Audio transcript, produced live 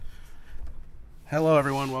Hello,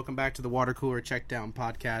 everyone. Welcome back to the Water Cooler Checkdown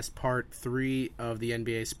Podcast, Part 3 of the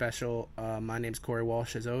NBA Special. My name's Corey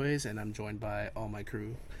Walsh, as always, and I'm joined by all my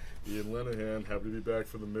crew. Ian Lenahan, happy to be back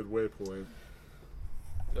for the midway point.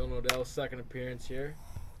 Dylan Odell's second appearance here.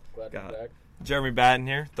 Glad to be back. Jeremy Batten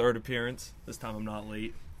here, third appearance. This time I'm not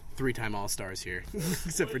late. 3-time All-Stars here,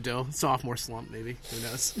 except for Dill. Sophomore slump, maybe. Who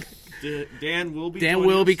knows? Dan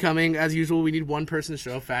will be coming. As usual, we need one person to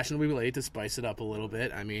show up. Fashionably late to spice it up a little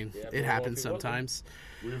bit. I mean, it happens sometimes.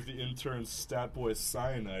 We have the intern Stat Boy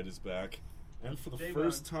Cyanide is back. And for the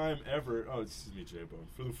first time ever... Oh, excuse me, J-Bone.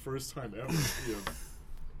 For the first time ever, we have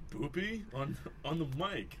Boopy on the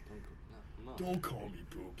mic. Don't call me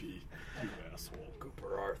Boopy, you asshole.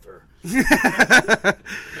 Cooper Arthur.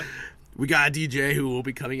 We got a DJ who will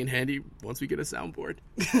be coming in handy once we get a soundboard.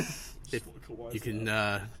 You can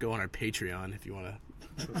go on our Patreon if you want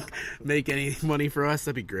to make any money for us.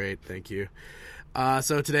 That'd be great. Thank you.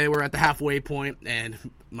 So today we're at the halfway point, and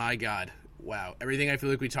my God, wow. Everything I feel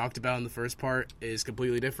like we talked about in the first part is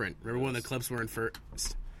completely different. Remember when the Clips were in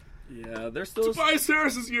first? Yeah, they're still... Tobias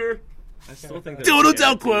Harris is here! I still think Dylan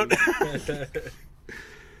Odell quote!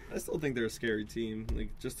 I still think they're a scary team. Like,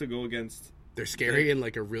 just to go against... They're scary in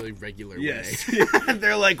like a really regular way. Yes.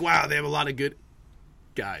 They're like, wow, they have a lot of good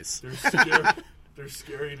guys. They're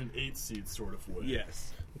scary in an 8-seed sort of way.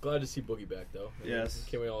 Yes. I'm glad to see Boogie back, though. Yes.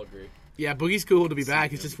 Can we all agree? Yeah, Boogie's cool to be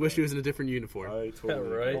back. He just wish he was in a different uniform. I totally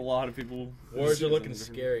Right? A lot of people... Warriors are looking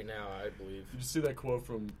scary now, I believe. Did you see that quote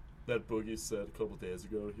from that Boogie said a couple days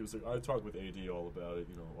ago? He was like, I talked with AD all about it,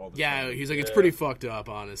 all the time. He's like, it's pretty fucked up,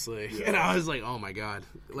 honestly. Yeah. And I was like, oh my God.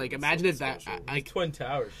 Like, imagine if that... Twin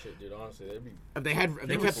Towers shit, dude, honestly. They'd be... If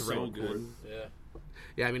they kept... so good. Yeah.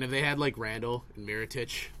 Yeah, I mean, if they had, like, Randall and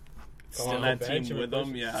Mirotic... On that team with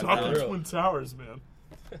them, yeah. Talking Twin Towers, man.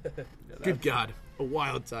 Good God. A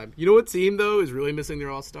wild time. You know what team, though, is really missing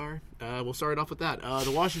their All-Star? We'll start off with that.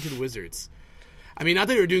 The Washington Wizards. I mean, not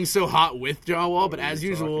that they were doing so hot with John Wall, but as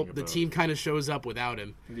usual, the team kind of shows up without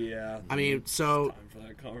him. Yeah. I mean, so... Time for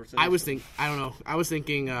that conversation. I was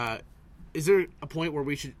thinking, is there a point where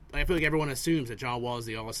we should... I feel like everyone assumes that John Wall is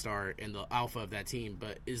the All-Star and the alpha of that team,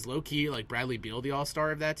 but is low-key, like, Bradley Beal the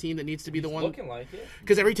All-Star of that team that needs to be the one? Looking like it.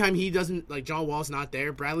 Because every time he doesn't, like, John Wall's not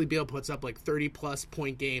there, Bradley Beal puts up, like, 30-plus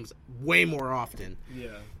point games way more often. Yeah.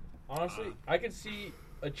 Honestly, I could see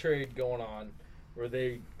a trade going on where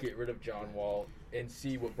they get rid of John Wall and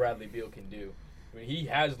see what Bradley Beal can do. I mean, he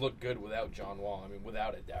has looked good without John Wall. I mean,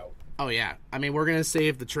 without a doubt. Oh, yeah. I mean, we're going to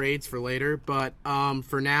save the trades for later, but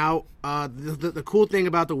for now, the cool thing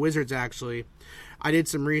about the Wizards, actually, I did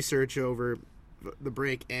some research over the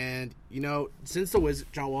break, and, since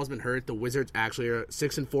John Wall's been hurt, the Wizards actually are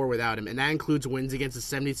 6-4 without him, and that includes wins against the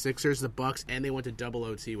 76ers, the Bucks, and they went to double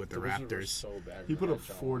OT with the Raptors. So bad He put up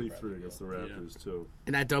 43 against the Raptors, too.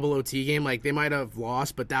 In that double OT game, like, they might have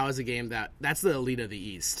lost, but that was a game that's the elite of the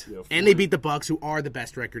East. Yeah, and they beat the Bucks, who are the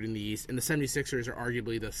best record in the East, and the 76ers are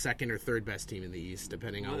arguably the second or third best team in the East,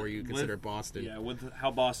 depending on where you consider Boston. Yeah, with how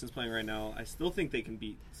Boston's playing right now, I still think they can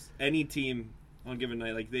beat any team on a given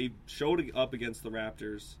night. Like, they showed up against the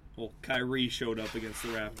Raptors. Well, Kyrie showed up against the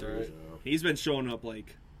Raptors. Right. He's been showing up,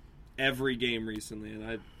 like, every game recently,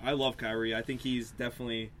 and I love Kyrie. I think he's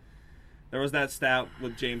definitely... There was that stat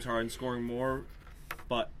with James Harden scoring more,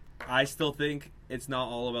 but I still think it's not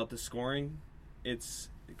all about the scoring.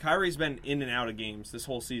 Kyrie's been in and out of games this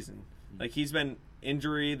whole season. Like, he's been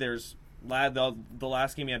injury. There's the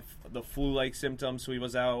last game he had the flu-like symptoms, so he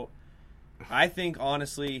was out. I think,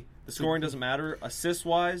 honestly, the scoring doesn't matter.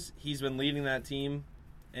 Assist-wise, he's been leading that team,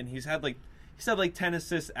 and he's had 10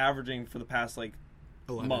 assists averaging for the past,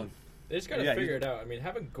 11. month. They just got to figure it out. I mean,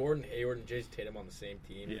 having Gordon Hayward and Jason Tatum on the same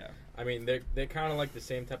team. Yeah. I mean, they're kind of like the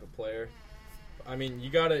same type of player. I mean,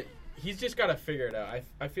 he's just got to figure it out.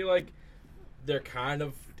 I feel like they're kind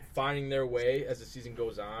of finding their way as the season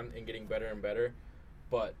goes on and getting better and better.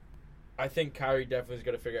 But I think Kyrie definitely has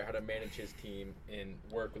got to figure out how to manage his team and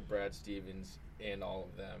work with Brad Stevens and all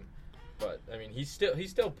of them. But, I mean, he's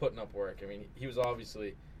still putting up work. I mean, he was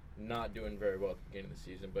obviously not doing very well at the beginning of the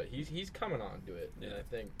season, but he's coming on to it. And I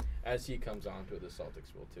think as he comes on to it, the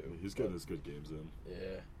Celtics will too. He's getting his good games in.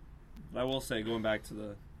 Yeah. I will say, going back to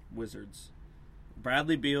the Wizards,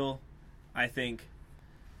 Bradley Beal, I think,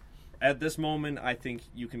 at this moment, I think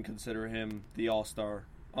you can consider him the All-Star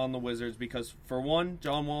on the Wizards because, for one,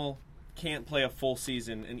 John Wall can't play a full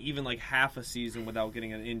season and even half a season without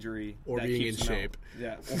getting an injury Or that being in keeps him shape. out.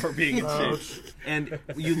 Yeah, or being in shape. And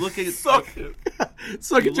you look at Suck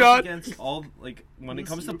it, John. against all when it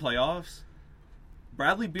comes to playoffs,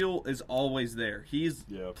 Bradley Beal is always there.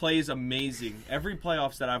 Plays amazing. Every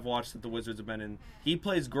playoffs that I've watched that the Wizards have been in, he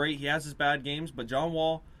plays great. He has his bad games, but John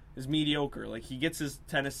Wall is mediocre. Like, he gets his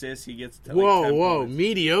 10 assists, he gets to, Whoa, 10 whoa, points.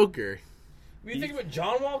 mediocre. When you think about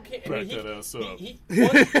John Wall, He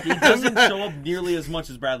doesn't show up nearly as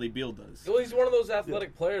much as Bradley Beal does. well, he's one of those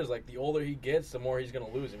athletic players. Like, the older he gets, the more he's going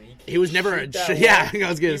to lose. I mean, He was never shoot that yeah, well. I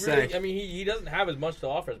was going to say. Really, I mean, he doesn't have as much to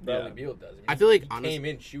offer as Bradley Beal does. I, mean, I feel like, he honestly, came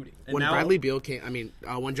in shooting. When now, Bradley Beal came,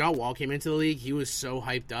 when John Wall came into the league, he was so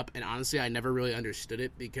hyped up, and honestly, I never really understood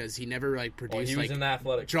it because he never produced he was an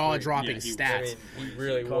athletic jaw-dropping freak. stats. I mean, he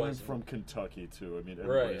really Coming was. from Kentucky too. I mean,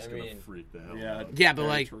 everybody's Right, gonna freak the hell Yeah. out. Yeah, but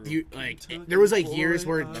Very true. there was years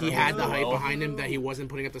where he had the hype Well. behind him that he wasn't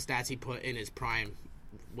putting up the stats he put in his prime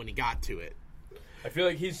when he got to it. I feel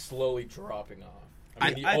like he's slowly dropping off.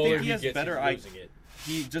 I mean, the I older think he has gets, better. he's losing it.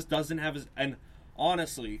 He just doesn't have his. And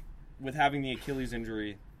honestly, with having the Achilles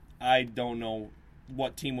injury, I don't know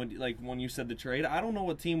what team would like when you said the trade. I don't know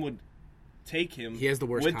what team would take him. He has the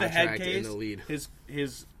worst with the head contract case, in the league.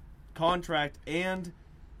 His contract and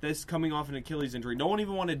this coming off an Achilles injury. No one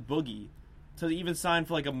even wanted Boogie to even sign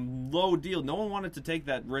for like a low deal. No one wanted to take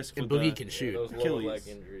that risk. And with Boogie the, can shoot. Those lower Achilles. leg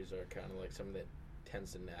injuries are kind of like something that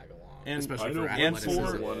tends to nag along. And Especially for and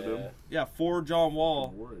athleticism. for John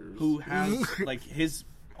Wall, Warriors. who has like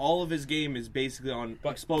all of his game is basically on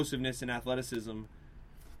But- explosiveness and athleticism.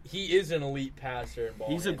 He is an elite passer and ball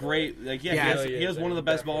He's a handler. great Yeah, he has one of the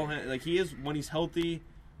best ball definitely. like he is when he's healthy.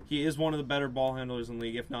 He is one of the better ball handlers in the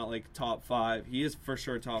league, if not like top 5. He is for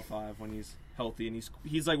sure top 5 when he's healthy, and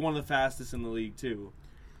he's like one of the fastest in the league too.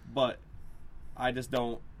 But I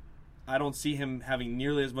don't see him having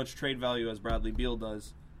nearly as much trade value as Bradley Beal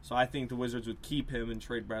does. So I think the Wizards would keep him and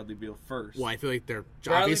trade Bradley Beal first. Well, I feel like they're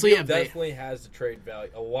Bradley obviously Beal definitely has the trade value,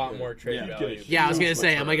 a lot more trade Yeah. value. Yeah, I was gonna Huge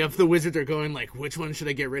say, I'm like, return. if the Wizards are going like, which one should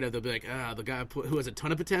I get rid of? They'll be like, the guy who has a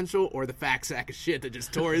ton of potential, or the fat sack of shit that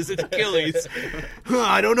just tore his Achilles.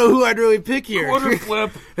 I don't know who I'd really pick here. Quarter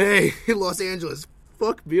flip. Hey, Los Angeles,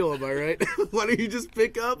 fuck Beal, am I right? Why don't you just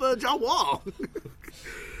pick up John Wall?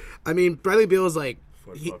 I mean, Bradley Beal is like,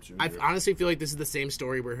 I honestly feel like this is the same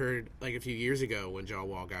story we heard like a few years ago when John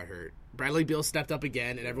Wall got hurt. Bradley Beal stepped up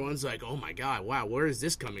again, and everyone's like, oh my god, wow, where is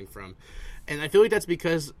this coming from? And I feel like that's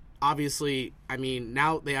because, obviously, I mean,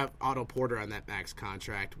 now they have Otto Porter on that max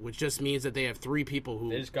contract, which just means that they have 3 people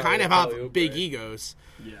who kind of have big egos.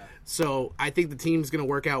 Yeah. So I think the team's going to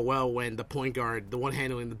work out well when the point guard, the one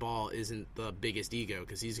handling the ball, isn't the biggest ego,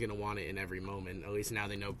 because he's going to want it in every moment. At least now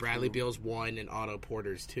they know Bradley Beal's 1 and Otto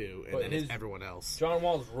Porter's 2, and But then it's everyone else. John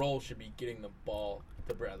Wall's role should be getting the ball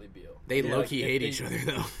to Bradley Beal. They Yeah, low-key like, hate each other,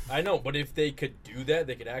 though. I know, but if they could do that,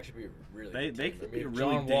 they could actually be a really good They team. could I be mean, a if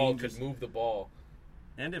really John Wall dangerous- could move the ball.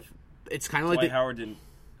 And if It's kind of like Dwight the, Howard didn't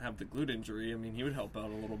have the glute injury, I mean, he would help out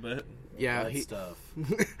a little bit. yeah. That stuff.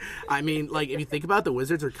 I mean, like, if you think about it, the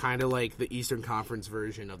Wizards are kind of like the Eastern Conference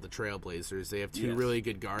version of the Trailblazers. They have 2 Yes. really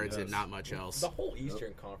good guards and Yes. not much else. The whole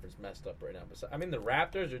Eastern Conference messed up right now. I mean, the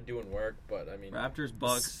Raptors are doing work, but I mean, Raptors,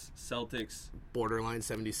 Bucks, Celtics. Borderline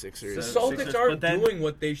 76ers. the So- Celtics Sixers, aren't but then- doing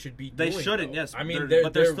what they should be They doing. shouldn't, though. yes. I mean,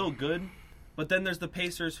 but they're still good. But then there's the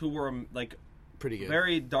Pacers, who were like Pretty good.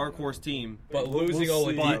 very dark horse team. but losing We'll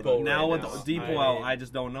see. Oladipo But now right with now, Depot out, I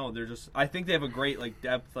just don't know. They're just. I think they have a great like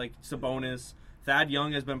depth, like Sabonis. Thad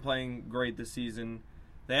Young has been playing great this season.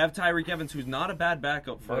 They have Tyreek Evans, who's not a bad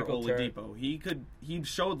backup for Michael Oladipo. He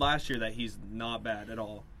showed last year that he's not bad at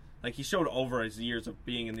all. Like he showed over his years of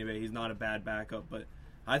being in the NBA, he's not a bad backup. But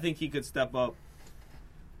I think he could step up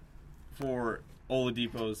for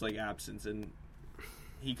Oladipo's like absence, and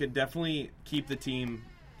he could definitely keep the team.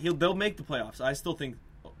 They'll make the playoffs. I still think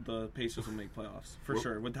the Pacers will make playoffs for Well-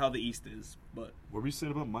 sure with how the East is. But What were you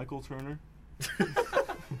saying about Michael Turner?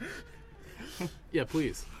 Yeah,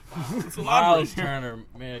 please. Miles Turner,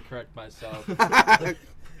 may I correct myself,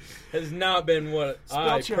 has not been what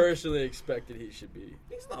I check. personally expected he should be.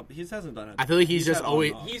 he's not. He hasn't done it. I feel like he's just had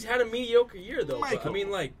always. on and off. He's had a mediocre year, though. But, I Michael.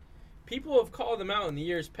 mean, like, people have called him out in the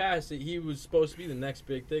years past that he was supposed to be the next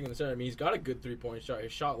big thing in the center. I mean, he's got a good 3-point shot.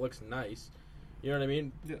 His shot looks nice. You know what I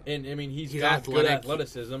mean? Yeah. And, I mean, he's He's got good athletic.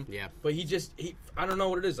 athleticism. Yeah. But I don't know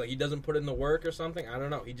what it is. Like, he doesn't put in the work or something. I don't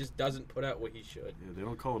know. He just doesn't put out what he should. Yeah, they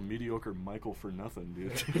don't call him mediocre Michael for nothing,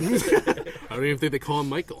 dude. I don't even think they call him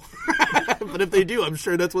Michael. But if they do, I'm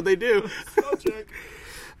sure that's what they do.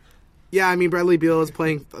 Yeah, I mean, Bradley Beal is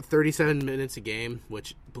playing 37 minutes a game,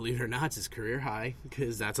 which, believe it or not, is his career high,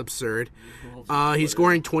 because that's absurd. He's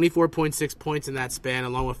scoring 24.6 points in that span,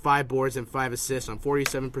 along with 5 boards and 5 assists on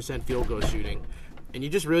 47% field goal shooting. And you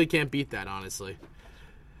just really can't beat that, honestly.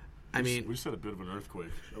 I mean, we just had a bit of an earthquake.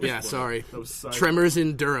 That was yeah, fun. sorry. That was side- Tremors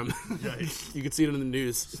in Durham. Yikes. You can see it in the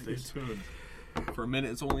news. Stay tuned. For a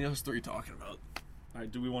minute, it's only us 3 talking about All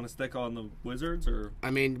right, do we want to stick on the Wizards or?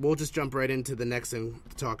 I mean, we'll just jump right into the next thing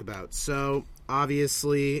to talk about. So,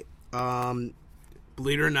 obviously,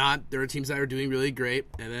 believe it or not, there are teams that are doing really great,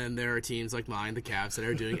 and then there are teams like mine, the Cavs, that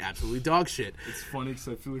are doing absolutely dog shit. It's funny because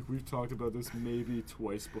I feel like we've talked about this maybe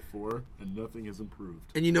twice before, and nothing has improved.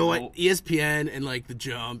 And you know what? ESPN and like The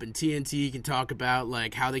Jump and TNT can talk about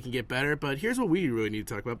like how they can get better, but here's what we really need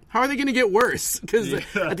to talk about: how are they going to get worse? Because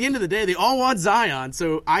at the end of the day, they all want Zion.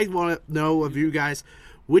 So I want to know of you guys,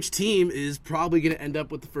 which team is probably going to end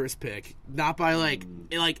up with the first pick? Not by like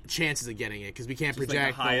chances of getting it, because we can't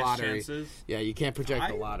project the lottery. Chances? Yeah, you can't project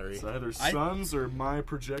the lottery. It's either Suns or my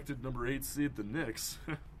projected number 8 seed, the Knicks.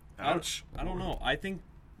 Ouch. I don't know. I think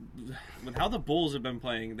with how the Bulls have been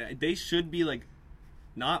playing, they should be like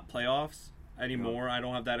not playoffs anymore. I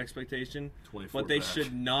don't have that expectation, but they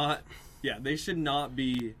should not. Yeah, they should not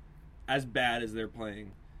be as bad as they're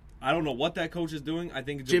playing. I don't know what that coach is doing. I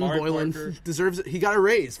think Jim Boylan deserves it. He got a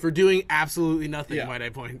raise for doing absolutely nothing, might I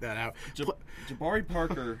point that out. Jabari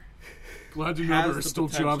Parker. Glad to know there are still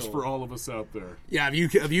jobs for all of us out there. Yeah,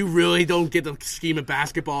 if you really don't get the scheme of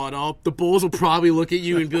basketball at all, the Bulls will probably look at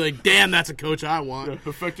you and be like, damn, that's a coach I want. Yeah,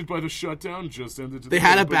 affected by the shutdown, just ended. They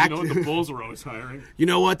had a back. You know what? The Bulls are always hiring. You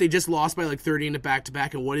know what? They just lost by like 30 in the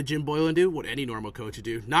back-to-back, and what did Jim Boylan do? What any normal coach would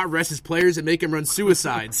do. Not rest his players and make them run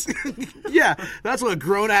suicides. Yeah, that's what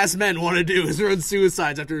grown-ass men want to do, is run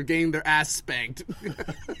suicides after getting their ass spanked.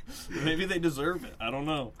 Maybe they deserve it. I don't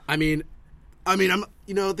know. I mean,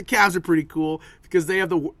 the Cavs are pretty cool because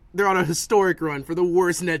they're on a historic run for the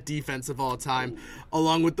worst net defense of all time,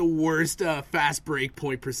 along with the worst fast break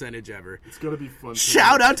point percentage ever. It's gonna be fun.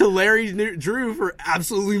 Shout out to Larry Drew for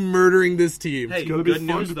absolutely murdering this team. Hey, good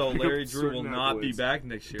news though, Larry Drew will not be back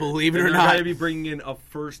next year. Believe it or not, they're going to be bringing in a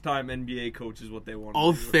first-time NBA coach is what they want.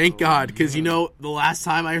 Oh, thank God, because the last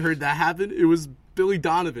time I heard that happen, it was Billy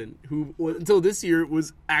Donovan, who until this year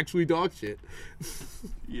was actually dog shit.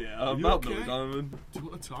 Yeah, about Billy Donovan. Do you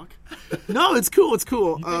want to talk? No, it's cool. It's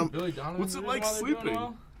cool. Billy Donovan, what's it like sleeping?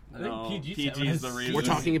 I think PG is the reason. We're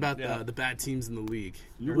talking about the bad teams in the league.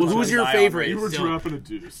 Well, who's your favorite? You were dropping a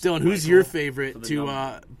deuce. Dylan, who's your favorite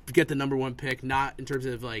to get the number one pick? Not in terms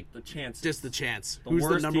of like the chance, just the chance. Who's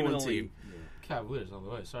the number one team? Cavaliers all the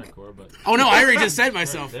way. Sorry, Cora, but oh no, I already just said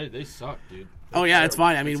myself. They suck, dude. Oh yeah, it's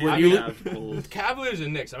fine. I mean, Cavaliers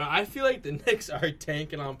and Knicks. I mean, I feel like the Knicks are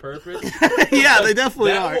tanking on purpose. Yeah, they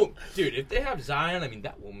definitely are. Dude, if they have Zion, I mean,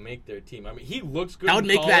 that will make their team. I mean, he looks good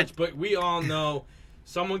in college, but we all know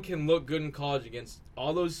someone can look good in college against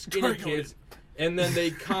all those skinny kids, and then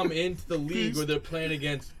they come into the league where they're playing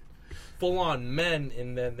against full-on men,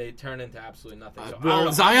 and then they turn into absolutely nothing.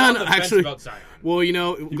 So Zion actually. About Zion. Well,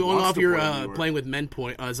 going off your playing with men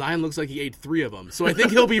point, Zion looks like he ate 3 of them, so I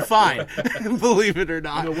think he'll be fine. Believe it or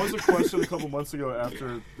not. There was a question a couple months ago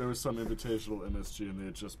after there was some invitational MSG, and they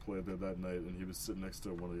had just played there that night, and he was sitting next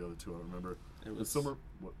to one of the other two. I don't remember. It was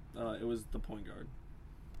it was the point guard.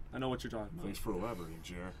 I know what you're talking about. Thanks for elaborating,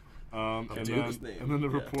 Jer. And then the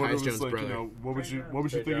reporter was like, what would you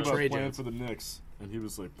think about playing for the Knicks? And he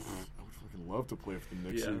was like, I would fucking love to play for the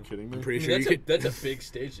Knicks. Are you kidding me? I'm pretty sure that's a big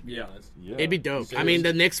stage, to be honest. Yeah. It'd be dope. Seriously. I mean,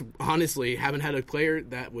 the Knicks, honestly, haven't had a player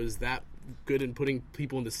that was that good in putting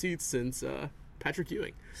people in the seats since Patrick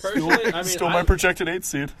Ewing. Personally, Still my projected 8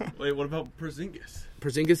 seed. Wait, what about Porzingis?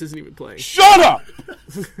 Porzingis isn't even playing. Shut up!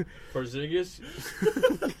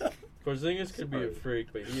 Porzingis could be a freak,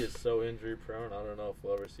 but he is so injury prone. I don't know if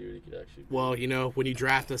we'll ever see what he could actually do. Well, when you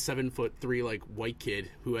draft a 7'3" like white kid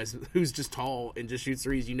who's just tall and just shoots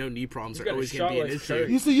threes, knee problems are always going to be an issue.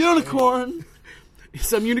 He's a unicorn.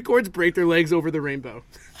 Some unicorns break their legs over the rainbow.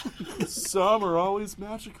 Some are always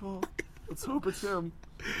magical. Let's hope it's him.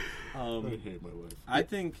 I hate my life. I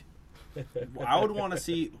think I would want to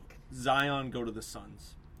see Zion go to the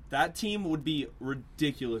Suns. That team would be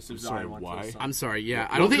ridiculous if Zion went to the Suns. I'm sorry, yeah.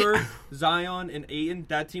 I don't think Zion and Ayton,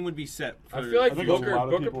 that team would be set. I feel like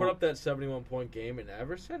Booker put up that 71-point game, and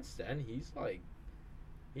ever since then,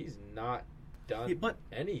 he's not done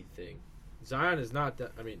anything. Zion has not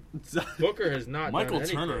done. I mean, Booker has not. Michael done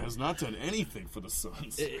anything. Turner has not done anything for the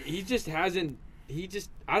Suns. He just hasn't.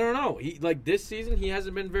 I don't know. This season he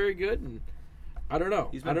hasn't been very good, and I don't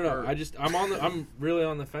know. I don't know. I'm really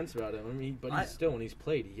on the fence about him. I mean, but when he's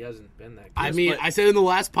played, he hasn't been that good. I mean, I said in the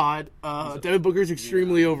last pod, Devin Booker's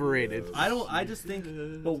extremely overrated. I just think,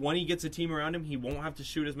 but when he gets a team around him, he won't have to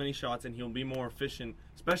shoot as many shots, and he'll be more efficient.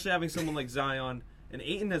 Especially having someone like Zion, and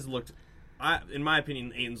Ayton has looked. In my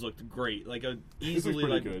opinion, Ayton's looked great. Like easily,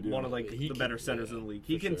 like good, one of the better centers in the league.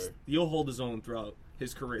 He'll hold his own throughout.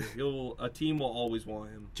 his career. A team will always want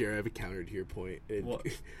him. Jared, I have a counter to your point. What?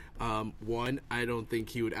 One, I don't think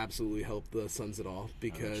he would absolutely help the Suns at all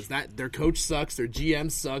because their coach sucks, their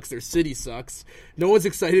GM sucks, their city sucks. No one's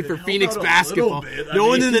excited for Phoenix basketball. No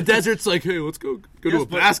one in the desert's like, hey, let's go to a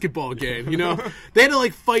basketball game. You know, they had to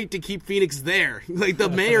fight to keep Phoenix there. Like the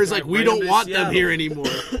mayor's like, we don't want them here anymore.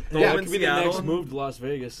 Yeah, it could be the next move to Las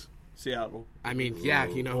Vegas. Seattle. I mean, yeah,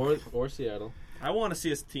 you know, or Seattle. I want to see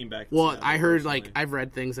his team back. Well, Seattle, I heard personally. I've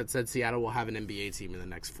read things that said Seattle will have an NBA team in the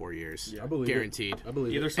next 4 years. Yeah, I believe guaranteed. I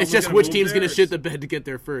believe Either it. It's just which team's going to shit the bed to get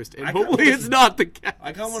there first, and hopefully it's not the Cavs.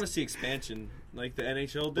 I kind of want to see expansion, like the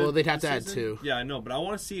NHL did. Well, they'd have to this add season. 2. Yeah, I know, but I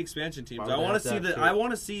want to see expansion teams. Why would I they want have to to see have the. 2? I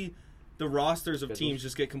want to see the rosters of Schedules. teams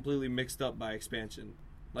just get completely mixed up by expansion.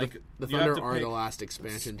 Like The you have Thunder to are pick- the last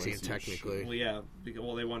expansion team, technically. Well, yeah,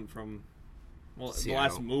 because, they went from. Well, Seattle. the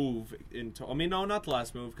last move into. I mean, no, not the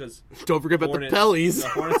last move because Don't forget about the Pellies. The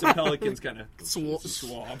Hornets and Pelicans kind of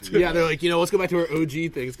swapped. Yeah, they're like, let's go back to our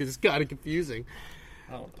OG things because it's kind of confusing.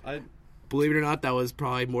 Believe it or not, that was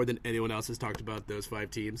probably more than anyone else has talked about those 5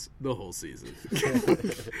 teams the whole season.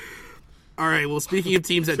 All right, well, speaking of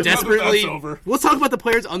teams that desperately... Let's talk about the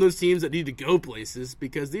players on those teams that need to go places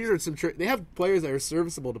because these are some... they have players that are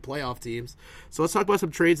serviceable to playoff teams. So let's talk about some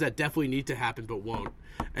trades that definitely need to happen but won't.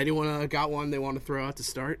 Anyone got one they want to throw out to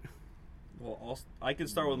start? Well, I can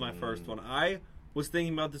start with my first one. I was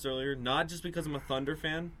thinking about this earlier, not just because I'm a Thunder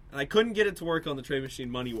fan, and I couldn't get it to work on the trade machine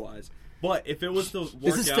money-wise, but if it was to work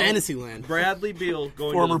This is out, fantasy land. Bradley Beal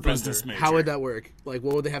going Former to the Thunder. business major. How would that work? Like,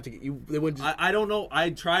 what would they have to get? They would just... I don't know.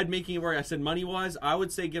 I tried making it work. I said money-wise, I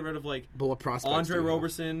would say get rid of, But what prospects Andre do you have?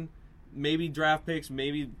 Roberson, maybe draft picks,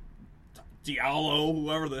 maybe Diallo,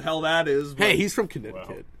 whoever the hell that is. Hey, he's from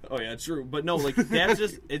Connecticut. Oh yeah, true. But no,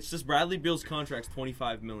 it's just Bradley Beal's contract's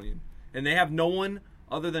 $25 million, and they have no one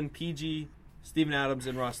other than PG, Steven Adams,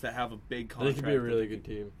 and Russ that have a big They contract. could be a really good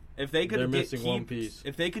team. If they could They're get, missing one piece.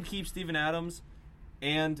 If they could keep Steven Adams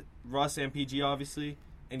and Russ and PG obviously,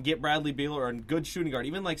 and get Bradley Beal or a good shooting guard,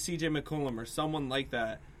 even like CJ McCollum or someone like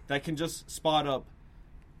that can just spot up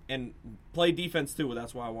and play defense too.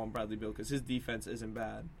 That's why I want Bradley Beal because his defense isn't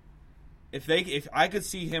bad. If I could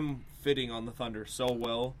see him fitting on the Thunder so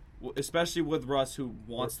well, especially with Russ who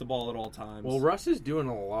wants the ball at all times. Well, Russ is doing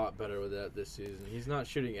a lot better with that this season. He's not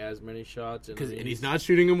shooting as many shots, and He's not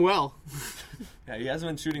shooting them well. Yeah, he hasn't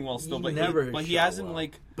been shooting well still, He but never he shot hasn't well.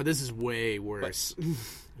 like. But this is way worse.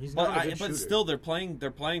 He's not a good But shooter. still, they're playing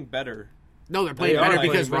better. No, they're playing They are better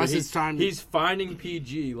playing because better. Russ's time. He's finding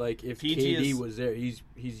PG. Like if PG KD is- was there, he's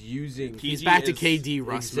using. PG He's back to is- KD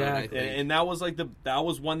Russ mode, I Exactly. think. And that was that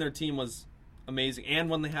was when their team was amazing, and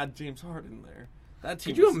when they had James Harden there. That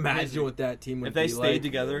team. Could you was imagine amazing. what that team would If they be stayed like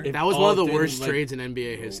together? if That was one of the Alden, worst like, trades in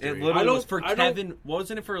NBA history. It literally was for I don't- Kevin.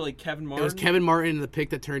 Wasn't it for like Kevin Martin? It was Kevin Martin, the pick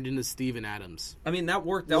that turned into Steven Adams. I mean, that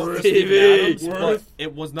worked. That was for Worth. Steven Adams, but Worth.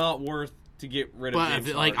 it was not worth to get rid of But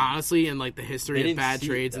James like Harden. honestly, in like the history They of didn't bad see it,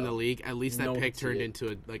 trades in though. the league, at least that No one pick could see turned it.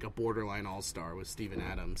 into a borderline all-star with Steven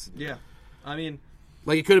Adams. Yeah, I mean,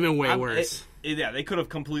 Like it could have been way worse. Yeah, they could have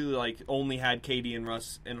completely like only had KD and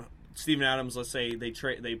Russ and Steven Adams. Let's say they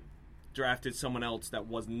drafted someone else that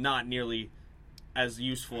was not nearly as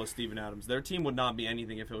useful as Steven Adams. Their team would not be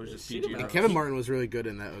anything if it was just PG. And Kevin Martin was really good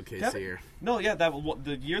in that OKC year. No, yeah,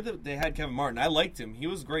 the year that they had Kevin Martin, I liked him. He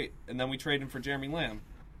was great, and then we traded him for Jeremy Lamb.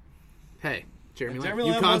 Hey, Jeremy Lamb, Jeremy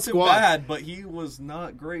Lamb UConn wasn't squad. bad, but he was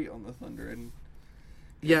not great on the Thunder. And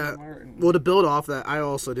Yeah. Martin. Well, to build off that, I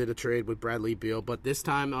also did a trade with Bradley Beal, but this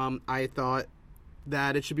time I thought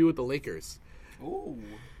that it should be with the Lakers. Ooh,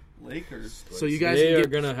 Lakers. So you guys They can are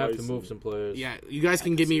get, gonna have to move some players. yeah, you guys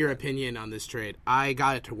can give me your opinion on this trade. I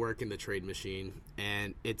got it to work in the trade machine,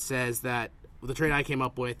 and it says that the trade I came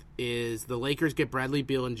up with is the Lakers get Bradley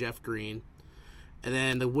Beal and Jeff Green, and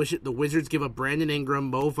then the Wizards give up Brandon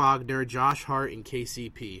Ingram, Mo Wagner, Josh Hart, and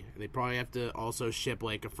KCP. And they probably have to also ship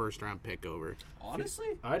like a first-round pick over. Honestly,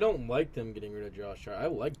 I don't like them getting rid of Josh Hart. I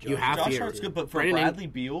like Josh. You have Hart. to. Josh Hart's good, but for Brandon Bradley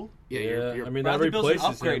Beal, Yeah, Yeah, you're I mean Bradley that Beal's an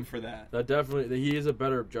replaces upgrade him. for that. That definitely, he is a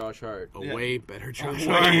better Josh Hart. a Yeah. way better Josh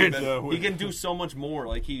Way Hart. better. He can do so much more.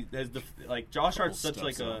 Like he has Josh Hart's such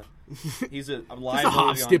steps like he's a Just a liability hop,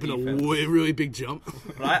 on skip, and a defense. really big jump.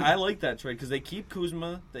 But I like that trade because they keep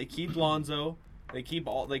Kuzma, they keep Lonzo, they keep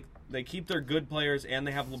they keep their good players, and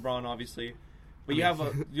they have LeBron obviously. But you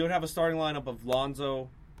would have a starting lineup of Lonzo,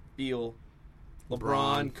 Beal,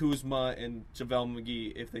 LeBron, Kuzma, and JaVale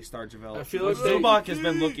McGee if they start JaVale. I feel like Zubac has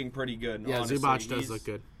been looking pretty good. Yeah, honestly. Zubac does look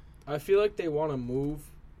good. I feel like they want to move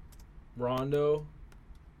Rondo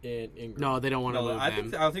and Ingram. No, they don't want to No, move I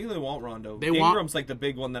them. think they want Rondo. They Ingram's like the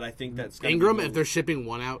big one that I think that's gonna Ingram, be if they're shipping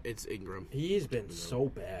one out, it's Ingram. He's been so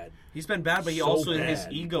bad. He's been bad, but he So also bad. his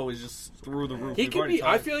ego is just through the roof. He We've could already be.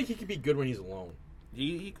 I talked- feel like he could be good when he's alone.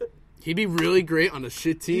 he could. He'd be really great on a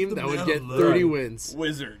shit team the that would man get alone. 30 wins.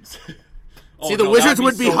 Wizards. See, the Wizards that'd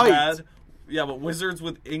would be so hyped. bad. Yeah, but Wizards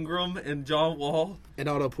with Ingram and John Wall. And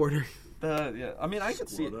Otto Porter. Yeah, I mean, I could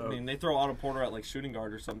see it. Squad I up. mean, they throw Otto Porter at like shooting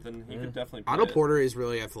guard or something. He could definitely. Play Otto it. Porter is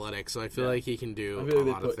really athletic, so I feel like he can do I a feel like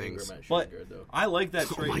they lot of put things. Ingram at But shooting guard, though. I like that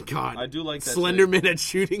Oh trade. my god. I do like that. Slenderman at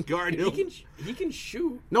shooting guard. He can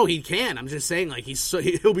shoot. No, he can. I'm just saying, like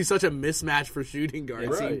he'll be such a mismatch for shooting guard.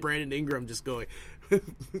 Yeah, Seeing right. Brandon Ingram just going,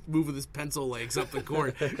 moving his pencil legs up the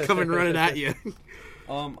court, coming running at you.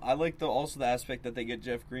 I like also the aspect that they get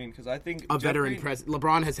Jeff Green because I think A Jeff veteran Green, presence.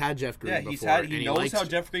 LeBron has had Jeff Green Yeah, before. he and knows likes- how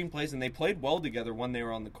Jeff Green plays, and they played well together when they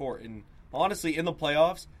were on the court. And honestly, in the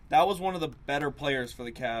playoffs, that was one of the better players for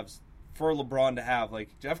the Cavs for LeBron to have. Like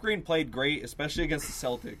Jeff Green played great, especially against the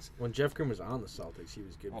Celtics. When Jeff Green was on the Celtics, he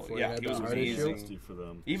was good. Oh, Before yeah, he had he was the heart amazing. issue. For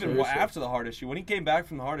them. Even Seriously. after the hard issue, when he came back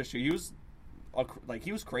from the hard issue, he was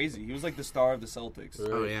he was crazy. He was like the star of the Celtics.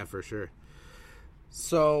 Right. Oh yeah, for sure.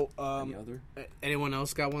 So, Any other? anyone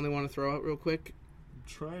else got one they want to throw out real quick?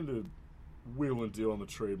 Trying to wheel and deal on the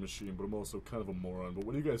trade machine, but I'm also kind of a moron. But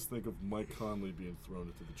what do you guys think of Mike Conley being thrown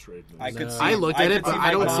into the trade mix? I could No. see. I looked at it, could but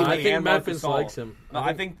I don't Mike see- Conley I think and Marc Memphis Gasol. likes him. No,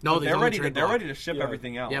 I think No, he's they're on the ready. trade They're block. ready to ship Yeah.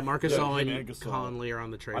 everything out. Yeah, Marcus Yeah, Gasol him and and Gasol. Conley are on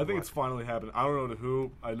the trade I think block. it's finally happened. I don't know to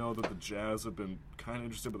who. I know that the Jazz have been kind of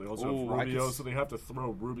interested, but they also Ooh, have I Rubio, could- so they have to throw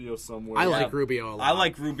Rubio somewhere. I Yeah. like Rubio a lot. I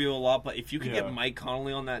like Rubio a lot, but if you could Yeah. get Mike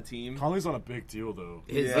Conley on that team, Conley's on a big deal though.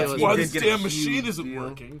 His Yeah. deal That's is- why he this did get a damn machine huge isn't deal.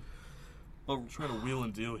 working. but I'm trying to wheel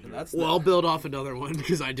and deal here. that's Well, I'll build off another one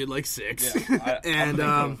because I did like 6. Yeah, And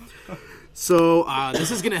so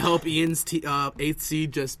this is going to help Ian's 8th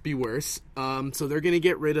seed just be worse. So they're going to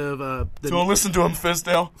get rid of Don't listen to him,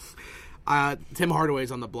 Fizdale. Tim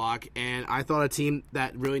Hardaway's on the block. And I thought a team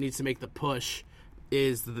that really needs to make the push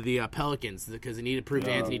is the Pelicans because they need to prove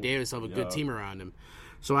to Anthony Davis have a good team around him.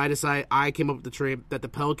 So I came up with the trade that the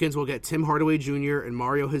Pelicans will get Tim Hardaway Jr. and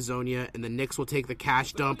Mario Hezonja, and the Knicks will take the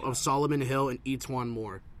cash dump of Solomon Hill and Etuan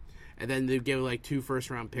Moore. And then they give like 2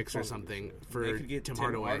 first-round picks or something They for could get Tim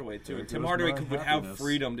Hardaway. too. And It Tim was Hardaway my would have happiness.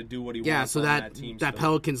 freedom to do what he Yeah, wants. so on that team that still.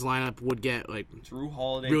 Pelicans lineup would get like Drew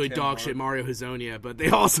Holiday, really Tim dog shit Hard- Mario Hezonja, but they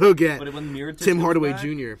also get But when Mirotic Tim comes Hardaway back,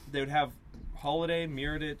 Jr. They would have Holiday,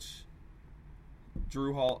 Mirotic,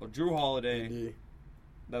 Drew Holiday. Indeed.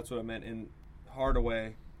 That's what I meant. And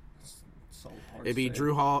Hardaway. So hard It'd be to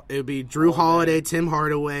say. Drew Holiday, Tim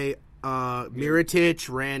Hardaway, Mirotic,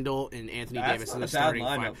 Randall, and Anthony That's Davis not in the a bad starting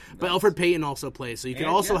lineup. five. But Alfred Payton also plays, so you can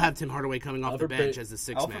And, also yeah. have Tim Hardaway coming off Alfred the bench Payton- as the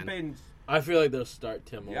sixth Alfred man. Payton. I feel like they'll start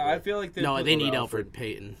Tim. Yeah, over. I feel like No, put they need Alfred. Alfred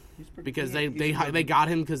Payton pretty- because he's they got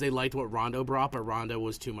him because they liked what Rondo brought, but Rondo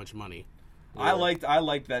was too much money. I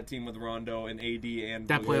liked that team with Rondo and AD and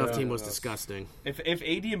That Boogie. playoff Yeah. team was disgusting. If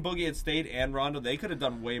AD and Boogie had stayed and Rondo, they could have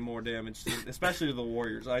done way more damage, especially to the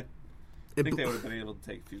Warriors. I think they would have been able to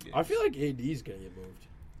take a few games. I feel like AD's gonna get moved.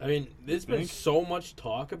 I mean, there's been think? so much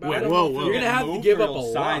talk about Wait, it. whoa. You're gonna have to Moved give or up a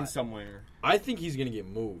he'll sign lot. somewhere. I think he's gonna get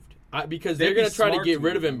moved because They'd they're be gonna try to smart get to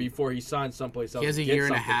rid of move him him. before he signs someplace else. He has a and get year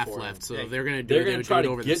and a something half for him. left, so Yeah, if they're gonna do they're it, they gonna would try do it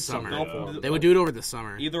to over the get summer. something for him. They would do it over the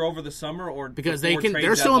summer Either over the summer or because they before can. trade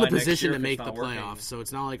They're still in the deadline next position year to if make it's the not working. playoffs, so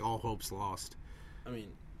it's not like all hope's lost. I mean,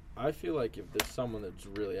 I feel like if there's someone that's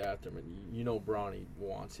really after him, and you know Bronny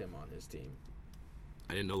wants him on his team.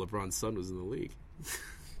 I didn't know LeBron's son was in the league.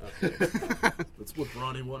 Okay. That's what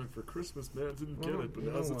Bronny wanted for Christmas, man. Didn't get Well, it, but you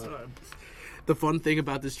now's know the what? time. The fun thing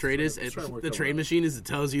about this trade is Let's try to work the that trade out. machine is it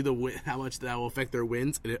tells you how much that will affect their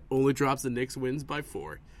wins, and it only drops the Knicks wins by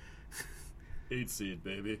 4. 8 seed,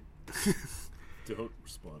 baby. Don't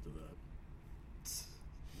respond to that.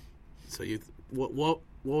 So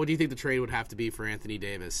what do you think the trade would have to be for Anthony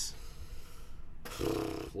Davis?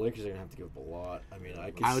 Lakers are gonna have to give up a lot. I mean,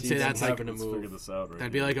 I would see say them that's like- having to Let's figure move this out right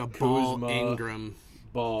That'd be here. like a Ball, Kuzma. Ingram.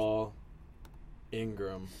 Ball,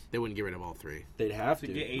 Ingram. They wouldn't get rid of all 3. They'd have to.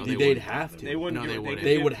 To get AD. No, they They'd wouldn't. have to. They wouldn't. No, they give it- wouldn't.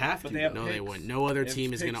 They give- would have but to. They have No, they picks. wouldn't. No other They have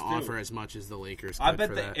team is going to picks, too. offer as much as the Lakers. I could bet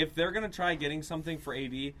for that that. if they're gonna try getting something for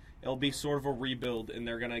AD, it'll be sort of a rebuild, and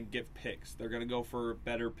they're gonna get picks. They're gonna go for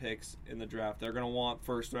better picks in the draft. They're gonna want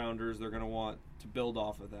first rounders. They're gonna want to build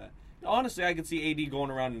off of that. Honestly, I could see AD going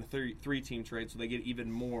around in a three-team trade, so they get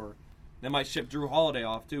even more. They might ship Drew Holiday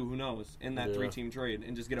off too. Who knows? In that Yeah. 3-team trade,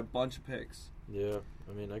 and just get a bunch of picks. Yeah,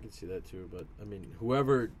 I mean, I can see that too. But I mean,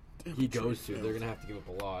 whoever he goes to, they're gonna have to give up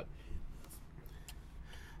a lot.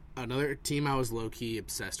 Another team I was low-key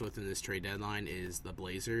obsessed with in this trade deadline is the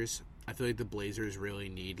Blazers. I feel like the Blazers really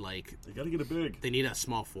need You gotta get it big. they need a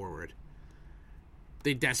small forward.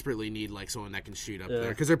 they desperately need like someone that can shoot up there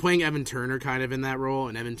because they're playing Evan Turner kind of in that role,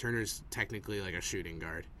 and Evan Turner's technically like a shooting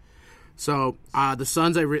guard. So the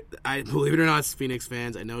Suns, I believe it or not, as Phoenix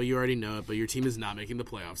fans, I know you already know it, but your team is not making the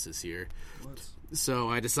playoffs this year. What? So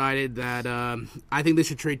I decided that I think they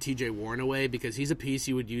should trade T.J. Warren away because he's a piece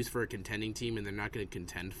you would use for a contending team, and they're not going to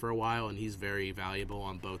contend for a while, and he's very valuable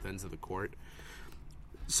on both ends of the court.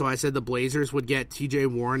 So I said the Blazers would get T.J.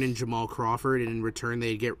 Warren and Jamal Crawford, and in return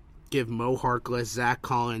they'd give Mo Harkless, Zach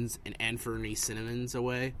Collins, and Anthony Simmons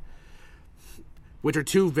away, which are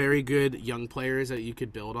two very good young players that you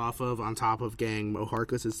could build off of on top of getting Mo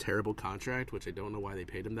Harkless' terrible contract, which I don't know why they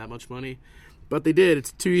paid him that much money. But they did.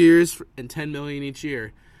 It's 2 years and $10 million each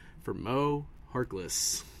year for Mo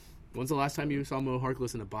Harkless. When's the last time you saw Mo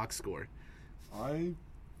Harkless in a box score? I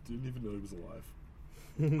didn't even know he was alive.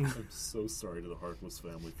 I'm so sorry to the Harkless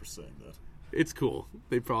family for saying that. It's cool.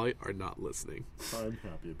 They probably are not listening. I'm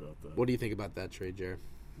happy about that. What do you think about that trade, Jared?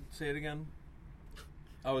 Say it again.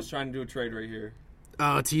 I was trying to do a trade right here.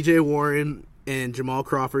 T.J. Warren and Jamal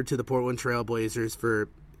Crawford to the Portland Trail Blazers for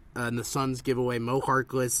and the Suns give away Mo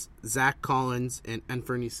Harkless, Zach Collins, and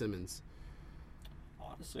Anthony Simmons.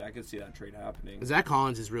 Honestly, I could see that trade happening. Zach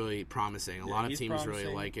Collins is really promising. A lot of teams promising.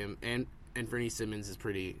 really like him, and Anthony Simmons is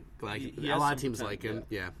pretty like He a has lot of some teams like him. potential,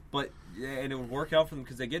 Yeah. But and it would work out for them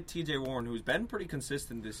because they get T.J. Warren, who's been pretty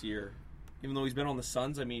consistent this year. Even though he's been on the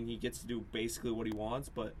Suns, I mean, he gets to do basically what he wants.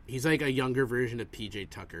 But He's like a younger version of P.J.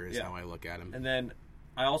 Tucker is how I look at him. And then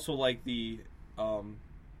I also like the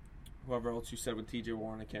whoever else you said with T.J.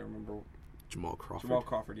 Warren. I can't remember. Jamal Crawford. Jamal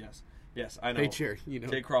Crawford, yes, I know. Hey, Chair, you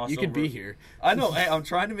Jay crossover. can be here. I know. Hey, I'm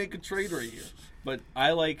trying to make a trade right here, but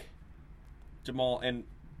I like Jamal, and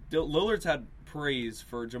Lillard's had praise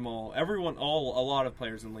for Jamal. A lot of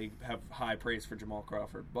players in the league have high praise for Jamal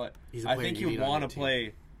Crawford, but I think you want to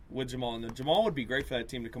play with Jamal, and Jamal would be great for that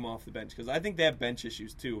team to come off the bench because I think they have bench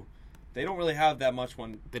issues too. They don't really have that much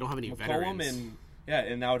when they don't have any McCollum veterans.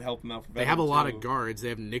 and that would help them out. For they have a lot too. of guards. They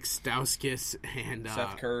have Nick Stauskas and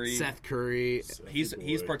Seth Curry.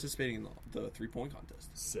 He's participating in the 3-point contest.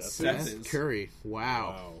 Seth Curry.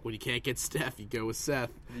 Wow. When you can't get Steph, you go with Seth.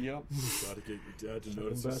 Yep. Gotta get your dad to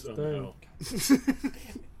notice it somehow.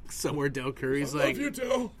 Somewhere Del Curry's I like, love you,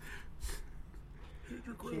 Del. Hate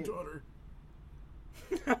your granddaughter.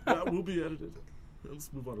 That will be edited.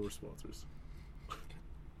 Let's move on to our sponsors.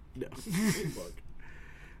 no. Fuck.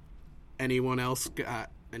 Anyone else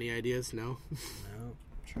got any ideas? No? No. I'm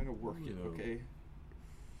trying to work it. Okay.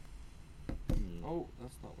 Oh,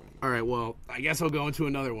 that's not what All right, well, I guess I'll go into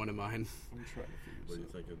another one of mine. I'm trying to figure What are this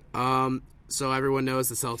you out. thinking? So everyone knows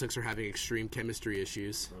the Celtics are having extreme chemistry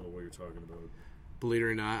issues. I don't know what you're talking about. Believe it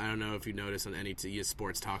or not, I don't know if you noticed on any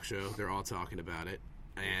sports talk show, they're all talking about it.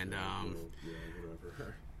 And, Yeah,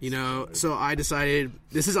 whatever. so I decided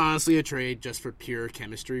this is honestly a trade just for pure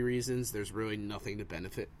chemistry reasons. There's really nothing to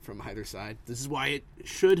benefit from either side. This is why it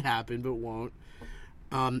should happen, but won't.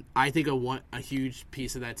 I think a huge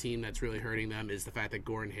piece of that team that's really hurting them is the fact that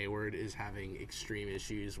Gordon Hayward is having extreme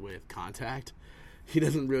issues with contact. He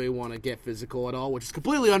doesn't really want to get physical at all, which is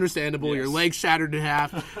completely understandable. Yes. Your leg's shattered in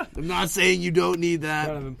half. I'm not saying you don't need that.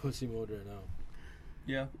 Kind of in pussy mode right now.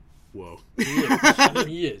 Yeah. Whoa.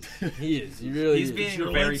 He is. He really He's is. being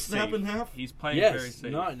Your very leg snap safe. in half? He's playing very Yes,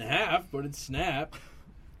 safe. not in half, but it's snap.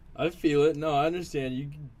 I feel it. No, I understand. You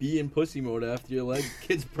can be in pussy mode after your leg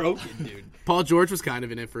gets broken, dude. Paul George was kind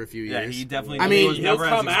of in it for a few Yeah, years. he definitely. I mean, was He'll never as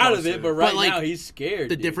come out of it, explosive. but right But, like, now he's scared.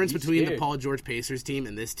 The dude. difference He's between the scared. Paul George Pacers team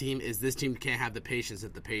and this team is this team can't have the patience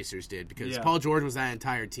that the Pacers did because Yeah. Paul George was that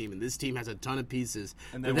entire team, and this team has a ton of pieces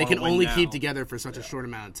And that they they can wanna win only now. keep together for such a short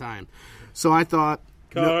amount of time. So I thought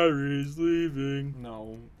Kyrie's leaving.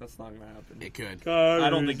 No, that's not going to happen. it could. Kyrie's I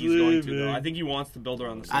don't think he's going to, leaving. though. I think he wants to build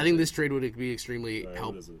around the I think Celtics. this trade would be extremely What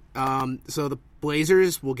helpful. is it? So the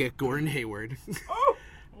Blazers will get Gordon Hayward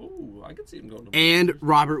Oh, I could see him going to. and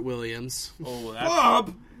Robert Williams, Oh, that's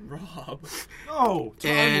Rob! Rob. No!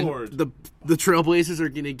 Time and Lord! the Trailblazers are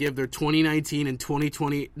going to give their 2019 and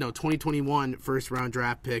 2021 first round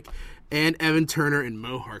draft pick and Evan Turner and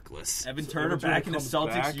Mo Harkless. Evan So Turner Evan Turner back in the comes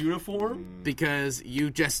Celtics back? uniform. Because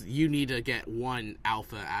you need to get one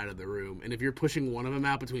alpha out of the room, and if you're pushing one of them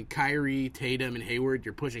out between Kyrie, Tatum, and Hayward,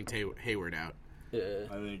 you're pushing Hayward out. Yeah.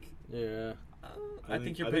 I think... Yeah. I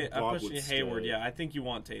think you're I think Bob pushing would Hayward. stay. Yeah, I think you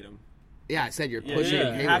want Tatum. Yeah, I said you're Yeah, pushing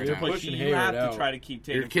yeah, you have Hayward to out. push- push. Pushing You Hayward have to out. try to keep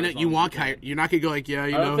Tatum. You're for as gonna, long you as want can. Kyrie. You're not gonna go like, yeah,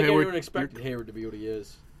 you I don't know think Hayward. anyone expected Hayward to be what he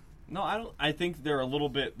is. No, I don't. I think they're a little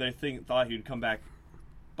bit. They thought he'd come back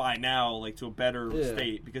by now, like to a better Yeah.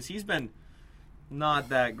 state, because he's been not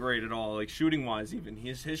that great at all. Like shooting wise, even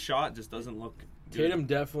his shot just doesn't look. Good. Tatum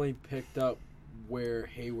definitely picked up where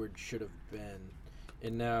Hayward should have been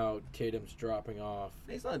and now Tatum's dropping off.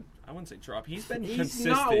 He's not. I wouldn't say drop. He's been He's consistent.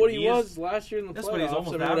 not what he was last year in the That's playoffs. what he's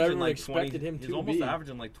almost and what averaging everyone like expected 20. him He's to almost be.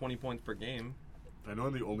 averaging like 20 points per game. I know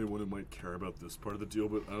I'm the only one who might care about this part of the deal,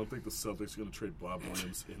 but I don't think the Celtics are going to trade Bob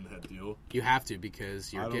Williams in that deal. You have to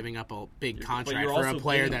because you're giving up a big contract you're for a also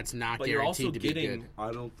player getting- that's not but you're also guaranteed to be getting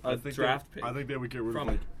good. I think draft pick I think they would get rid from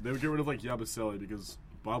of Yabusele because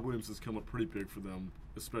Bob Williams has come up pretty big for them,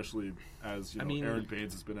 especially as Aaron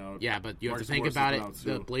Baines has been out. Yeah, but you have Marcus to think Morris about has it.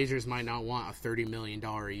 been out, The too. Blazers might not want a $30 million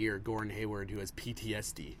a year Gordon Hayward who has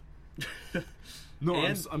PTSD. No,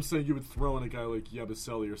 And- I'm saying you would throw in a guy like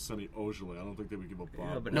Yabusele or Sonny Ojale. I don't think they would give up Bob.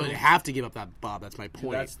 Yeah, but No, they have to give up that Bob. That's my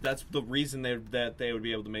point. That's the reason that they would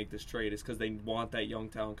be able to make this trade is because they want that young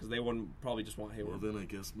talent because they wouldn't probably just want Well, Hayward. then I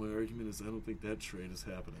guess my argument is I don't think that trade is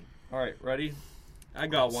happening. All right, ready? I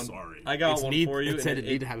got one. Sorry. I got It's one need, for you. it said and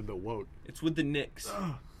it need to have a bit woke. it's with the Knicks.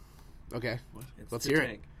 Okay, It's let's the hear it.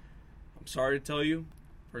 tank. I'm sorry to tell you,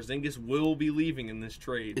 Porzingis will be leaving in this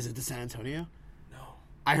trade. Is it the San Antonio? No.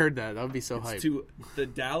 I heard that. That would be so It's hype. to the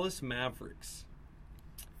Dallas Mavericks.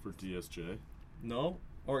 For DSJ. No?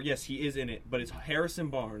 Or yes, he is in it, but it's Harrison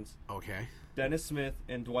Barnes, Okay. Dennis Smith,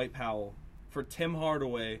 and Dwight Powell for Tim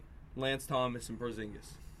Hardaway, Lance Thomas, and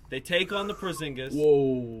Porzingis. They take on the Porzingis.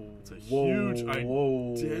 Whoa. It's a Whoa. huge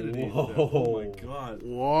Whoa. identity. Whoa. Oh my god.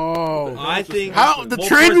 Whoa. I think How the well,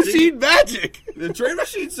 trade Porzingis- machine magic? The trade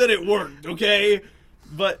machine said it worked, okay?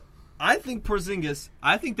 But I think Porzingis,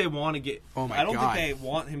 I think they want to get. Oh my I don't God. think they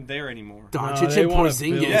want him there anymore. Doncic they and wanna build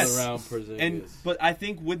Porzingis. Yes. around Porzingis. But I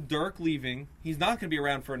think with Dirk leaving, he's not going to be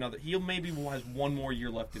around for another. He'll maybe has one more year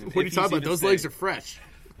left in him. What are you if talking he's about? even Those staying. legs are fresh.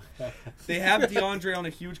 They have DeAndre on a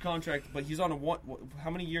huge contract, but he's on a one.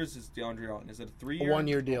 How many years is DeAndre on? Is it a 3-year? 1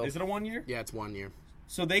 year deal. Is it a 1 year? Yeah, it's 1 year.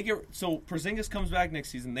 So Porzingis comes back next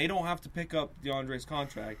season. They don't have to pick up DeAndre's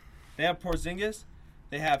contract. They have Porzingis.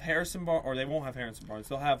 They have Harrison Barnes, or they won't have Harrison Barnes.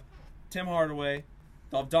 They'll have Tim Hardaway.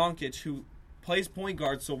 They'll have Doncic, who plays point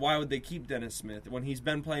guard. So why would they keep Dennis Smith when he's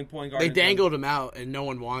been playing point guard? They dangled him out, and no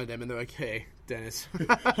one wanted him, and they're like, "Hey, Dennis,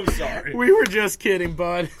 I'm sorry. we were just kidding,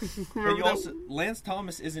 bud." But Remember you that? also, Lance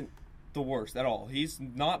Thomas isn't the worst at all. He's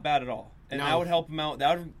not bad at all, and No. that would help him out.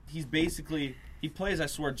 He plays, I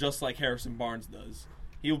swear, just like Harrison Barnes does.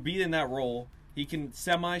 He'll be in that role. He can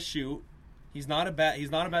semi shoot. He's not a bad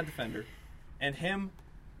defender, and him,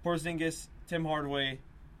 Porzingis, Tim Hardaway,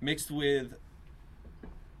 mixed with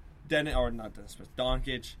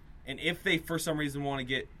Doncic, and if they for some reason want to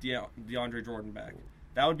get DeAndre Jordan back,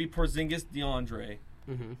 that would be Porzingis, DeAndre.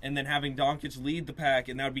 And then having Doncic lead the pack,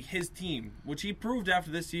 and that would be his team, which he proved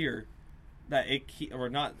after this year that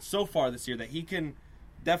not so far this year that he can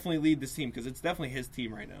definitely lead this team because it's definitely his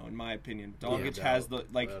team right now, in my opinion. Doncic has the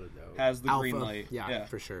Without a doubt. has the Alpha. green light, Yeah,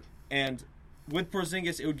 for sure. And with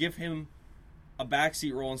Porzingis, it would give him a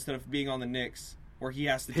backseat role instead of being on the Knicks where he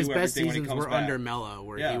has to His do best everything when he seasons comes were back. under Melo,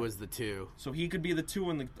 where Yeah. he was the 2. So he could be the 2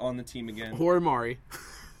 on the team again. Or Amari.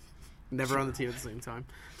 Never on the team at the same time.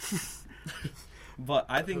 But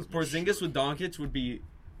I think Porzingis with Doncic would be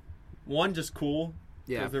one just cool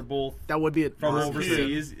Yeah, because they're both that would be it. from for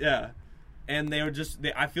overseas, yeah. And they would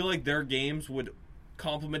I feel like their games would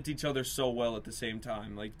complement each other so well at the same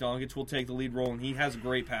time. Like Doncic will take the lead role, and he has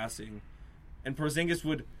great passing, and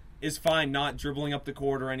Porzingis is fine not dribbling up the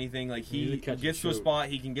court or anything. Like He he can catch gets and to a shoot. spot,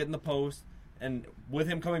 he can get in the post, and with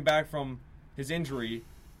him coming back from his injury,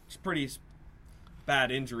 it's pretty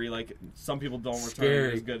bad injury. Like some people don't return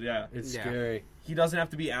Scary. as good. Yeah, It's Yeah. scary. he doesn't have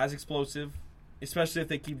to be as explosive, especially if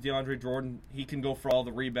they keep DeAndre Jordan. He can go for all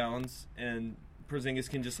the rebounds, and Porzingis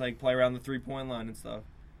can just like play around the 3-point line and stuff.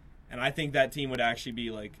 And I think that team would actually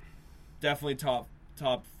be like definitely top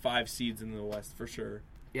 5 seeds in the West for sure.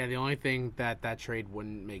 Yeah, the only thing that trade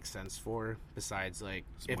wouldn't make sense for, besides like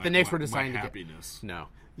if My- the Knicks were my deciding to get happiness. no,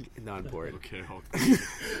 not important. Okay, I'll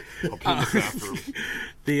pull the bathroom.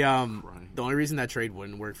 The Right. the only reason that trade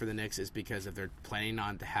wouldn't work for the Knicks is because if they're planning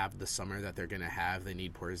on to have the summer that they're going to have, they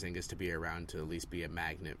need Porzingis to be around to at least be a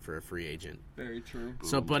magnet for a free agent. Very true.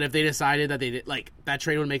 So, but if they decided that they did, like that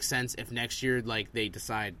trade would make sense if next year like they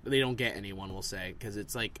decide they don't get anyone, we'll say, because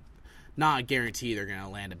it's like not a guarantee they're going to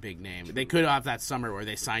land a big name. They could have that summer where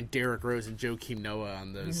they signed Derrick Rose and Joakim Noah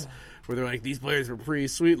on those, where they're like, these players were pretty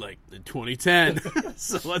sweet, like in 2010.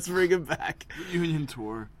 So let's bring them back. Union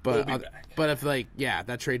tour. But We'll be back. but if like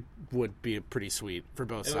that trade would be pretty sweet for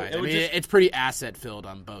both It- sides. it I would mean, just- it's pretty asset filled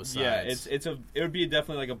on both sides. Yeah, it would be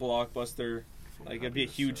definitely like a blockbuster, like it'd be a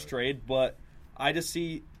huge trade. But I just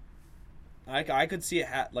see, I could see it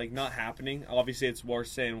like not happening. Obviously, it's worth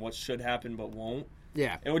saying what should happen but won't.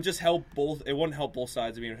 yeah. It would just help both. It wouldn't help both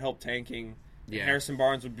sides. I mean, it would help tanking, Yeah. Harrison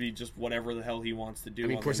Barnes would be just whatever the hell he wants to do. I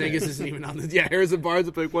mean, on the Porzingis bench. isn't even on the. Yeah, Harrison Barnes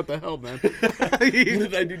would be like, what the hell, man? What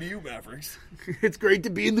did I do to you, Mavericks? It's great to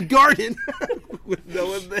be in the Garden with no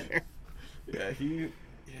one there. Yeah,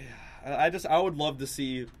 I would love to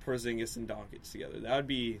see Porzingis and Doncic together. That would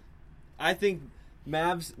be. I think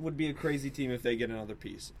Mavs would be a crazy team if they get another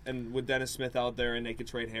piece, and with Dennis Smith out there, and they could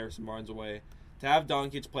trade Harrison Barnes away to have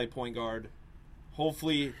Doncic play point guard.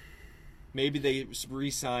 Hopefully. Maybe they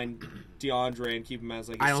re-sign DeAndre and keep him as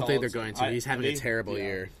like. I don't think they're going to. He's having a terrible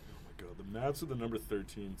year. Oh my god, the Mavs are the number 13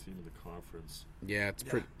 team in the conference. Yeah, it's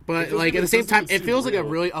pretty. But It like at the doesn't same time, it seem feels like a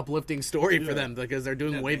real. really uplifting story for Yeah. them because they're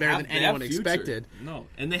doing Yeah, way they better have- than they have anyone future. expected. No,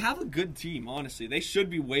 and they have a good team. Honestly, they should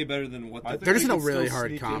be way better than what I think They're just they in a can really still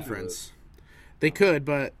hard sneak into conference. They could,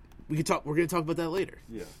 but we could talk. We're going to talk about that later.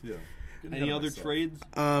 Yeah. Getting Any ahead of other myself. trades?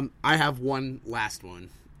 I have one last one.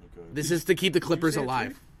 Okay. This is to keep the Clippers say a alive.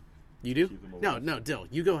 trade? You do? Keep them No, alive. no, Dill.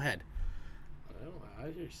 You go ahead. I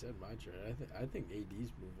already said my trade. I think AD's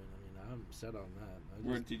moving. I mean, I'm set on that.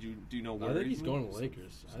 Where do you know where? I think he's going to Sounds-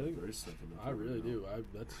 Lakers. I sounds think very sentimental I really right do.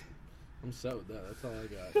 I'm set with that. That's all I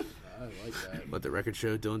got. I like that. Let the record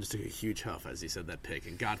show Dylan just took a huge huff as he said that pick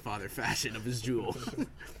in Godfather fashion of his jewel.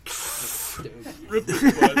 Rip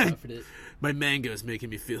his butt. Stuffed it. My mango's making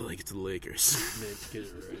me feel like it's the Lakers. Mitch, get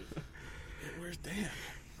it right. Where's Dan?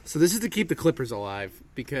 So this is to keep the Clippers alive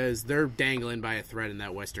because they're dangling by a thread in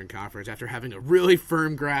that Western Conference after having a really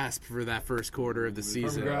firm grasp for that first quarter of the Firm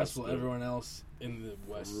season. grasp while everyone else in the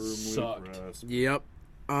West sucked. Yep.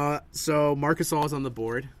 So Marcus All is on the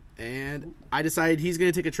board, and I decided he's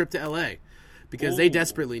going to take a trip to LA because they Ooh.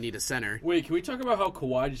 desperately need a center. Wait, can we talk about how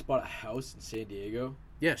Kawhi just bought a house in San Diego?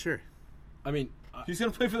 Yeah, sure. I mean, He's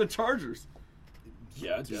going to play for the Chargers.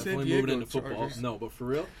 yeah, San definitely Diego moving into football. Chargers. No, but for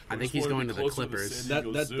real, I think he's going to the Clippers.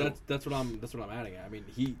 that's what I'm adding. I mean,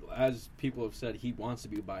 he, as people have said, he wants to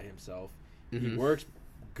be by himself. He works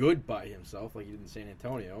good by himself, like he did in San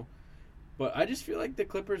Antonio. But I just feel like the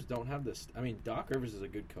Clippers don't have this. I mean, Doc Rivers is a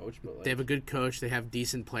good coach, but like, They have a good coach. They have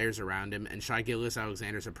decent players around him, and Shai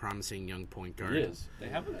Gilgeous-Alexander's a promising young point guard. he is. They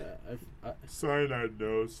have Cyanide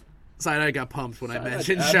nose. Cyanide got pumped when I Cyanide,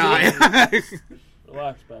 mentioned absolutely. Shai.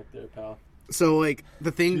 Relax back there, pal. So, like,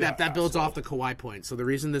 the thing Yeah, that builds asshole. off the Kawhi point. So, the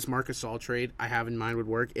reason this Marc Gasol trade I have in mind would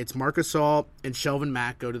work, it's Marc Gasol and Shelvin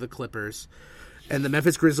Mack go to the Clippers, and the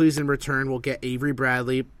Memphis Grizzlies in return will get Avery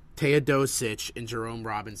Bradley, Teodosic, and Jerome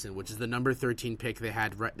Robinson, which is the number 13 pick they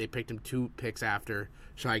had. They picked him 2 picks after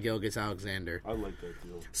Shai Gilgeous-Alexander. I like that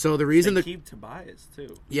deal. So, the reason They the keep Tobias,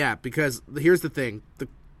 too. Yeah, because here's the thing.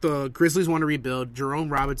 The Grizzlies want to rebuild. Jerome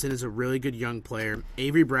Robinson is a really good young player.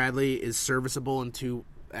 Avery Bradley is serviceable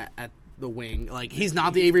at the wing. Like, he's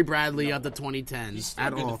not the Avery Bradley of the 2010s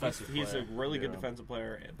at all. He's a really good Yeah. defensive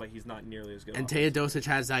player, but he's not nearly as good. And offensively. Teodosic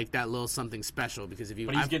has, like, that little something special because if you...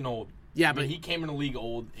 But he's I've- getting old. Yeah, I mean, but he came in the league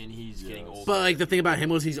old, and he's getting old. But, like, the thing about him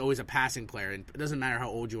was he's always a passing player, and it doesn't matter how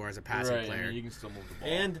old you are as a passing right, player. I mean, you can still move the ball.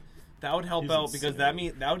 And that would help He's out because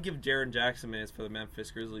insane. that would give Jaren Jackson minutes for the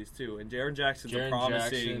Memphis Grizzlies too. And Jaren Jackson's a Jaren promising.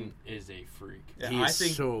 Jackson is a freak. Yeah, He's I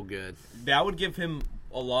think so good. that would give him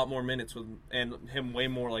a lot more minutes and him way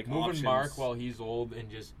more like Moving options. Mark while he's old and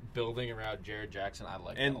just building around Jared Jackson, I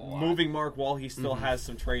like and that a lot. moving Mark while he still has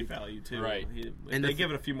some trade value too. Right. If And they the-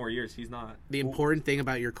 give it a few more years, he's not. The important thing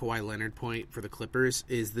about your Kawhi Leonard point for the Clippers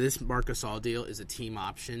is this Marc Gasol deal is a team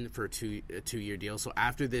option for a 2-year deal. So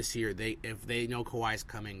after this year, if they know Kawhi's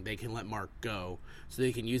coming, they can let Mark go, so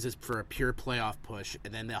they can use this for a pure playoff push,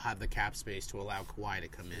 and then they'll have the cap space to allow Kawhi to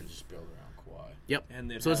come in. Just build around Kawhi. Yep.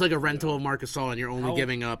 And they'd So it's have- like a rental of Marc Gasol, and you're only How-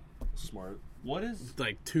 giving up Smart. What is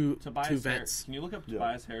like two Tobias vets. Harris? Can you look up Yeah.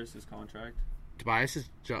 Tobias Harris's contract? Tobias is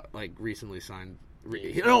like recently signed.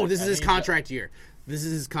 Yeah, No, this is I his think contract year. This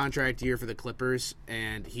is his contract year for the Clippers,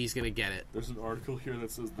 and he's gonna get it. There's an article here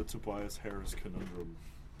that says the Tobias Harris conundrum.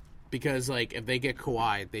 Because like if they get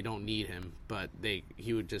Kawhi, they don't need him, but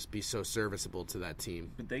he would just be so serviceable to that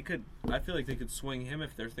team. But they could. I feel like they could swing him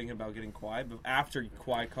if they're thinking about getting Kawhi. But after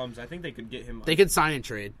Kawhi comes, I think they could get him. They could sign and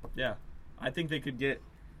trade. Yeah, I think they could get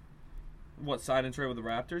sign and trade with the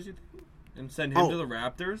Raptors. You think, and send him to the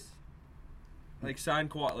Raptors. Like sign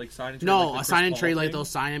Kawhi, like sign and trade. No, like the a Chris sign and Paul trade like thing. they'll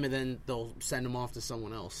sign him and then they'll send him off to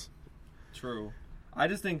someone else. True. I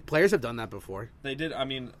just think Players have done that before. they did. I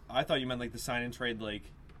mean, I thought you meant like the sign and trade, like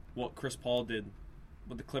what Chris Paul did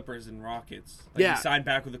with the Clippers and Rockets. Like Yeah. he signed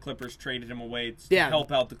back with the Clippers, traded him away to Yeah.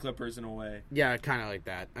 help out the Clippers in a way. Yeah, kind of like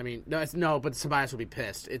that. I mean, no, but Tobias will be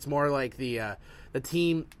pissed. It's more like the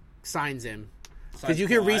team signs him because you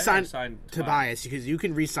can Kawhi or re-sign sign Tobias because you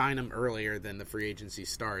can re-sign him earlier than the free agency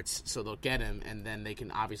starts, so they'll get him and then they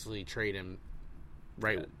can obviously trade him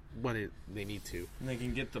right when they need to. And they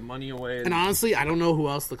can get the money away. And honestly, I don't know who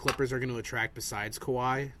else the Clippers are going to attract besides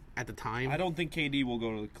Kawhi at the time. I don't think KD will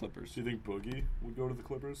go to the Clippers. Do you think Boogie would go to the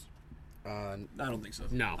Clippers? I don't think so.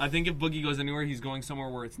 No. I think if Boogie goes anywhere, he's going somewhere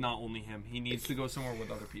where it's not only him. He needs to go somewhere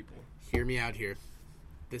with other people. Hear me out here.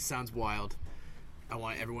 This sounds wild. I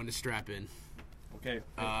want everyone to strap in. Okay.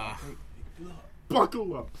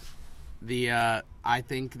 Buckle up. I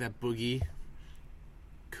think that Boogie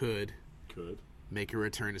could Could. make a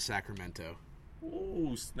return to Sacramento.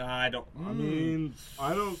 Ooh, nah, I don't. I mean,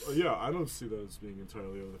 I don't. Yeah, I don't see that as being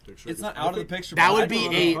entirely out of the picture. It's not 'Cause out of the picture. That but would I be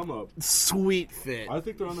don't a know. come up. sweet fit. I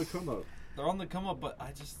think they're on the come up. They're on the come up, but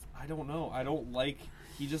I don't know. I don't like.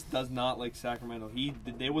 He just does not like Sacramento.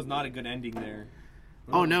 There was not a good ending there.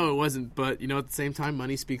 Oh, no, it wasn't. But, at the same time,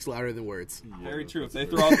 money speaks louder than words. Yeah, Very true. If they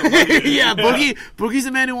that's throw out the money, Yeah, Boogie's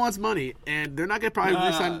a man who wants money, and they're not going to probably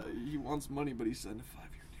resign he wants money, but he signed a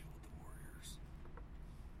 5-year deal with the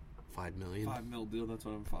Warriors. $5 million. $5 million deal. That's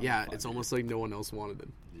what I'm. Yeah, it's almost like no one else wanted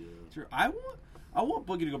him. Yeah. True. I want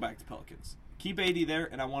Boogie to go back to Pelicans. Keep AD there,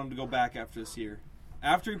 and I want him to go back after this year.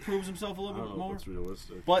 After he proves himself a I little don't bit know if more. that's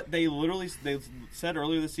realistic. But they said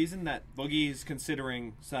earlier this season that Boogie is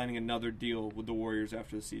considering signing another deal with the Warriors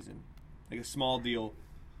after the season, like a small deal.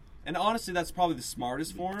 And honestly, that's probably the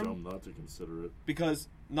smartest for him Dumb not to consider it. because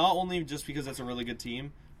not only just because that's a really good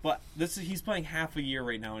team, but he's playing half a year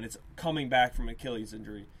right now, and it's coming back from Achilles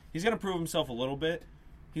injury. He's going to prove himself a little bit.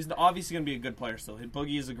 He's obviously going to be a good player still.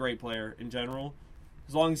 Boogie is a great player in general,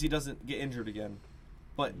 as long as he doesn't get injured again.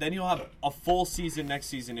 But then he'll have a full season next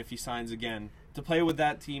season if he signs again to play with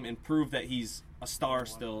that team and prove that he's a star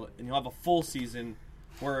still. And he'll have a full season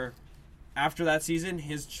where after that season,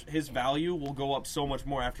 his value will go up so much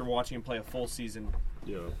more after watching him play a full season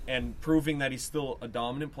Yeah. and proving that he's still a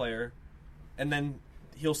dominant player. And then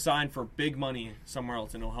he'll sign for big money somewhere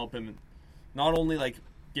else, and it'll help him not only like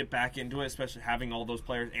get back into it, especially having all those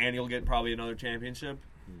players, and he'll get probably another championship,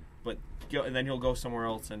 but and then he'll go somewhere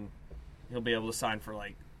else and he'll be able to sign for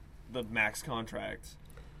like the max contract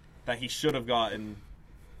that he should have gotten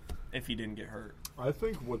if he didn't get hurt. I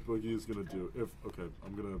think what Boogie is going to do,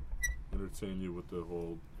 I'm going to entertain you with the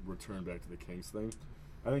whole return back to the Kings thing.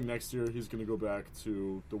 I think next year he's going to go back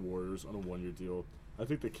to the Warriors on a 1-year deal. I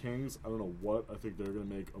think the Kings, I don't know what, I think they're going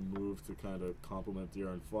to make a move to kind of complement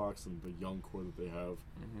De'Aaron Fox and the young core that they have.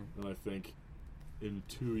 And I think in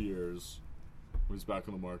 2 years, when he's back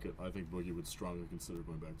on the market, I think Boogie would strongly consider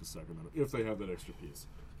going back to Sacramento if they have that extra piece.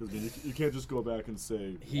 Because I mean, you can't just go back and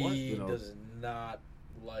say He does not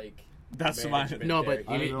like. That's management No, there.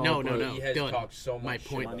 but He- no. He has Dylan, talked so much my shit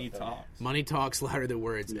point- about Money them. talks. Money talks louder than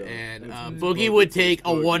words, Yeah. and It's Boogie Boogie. would take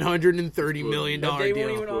a Boogie. $130 million But they won't deal.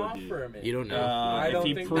 even Boogie. offer him it. You don't know. I If don't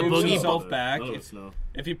he think proves Boogie- himself back, None of us know.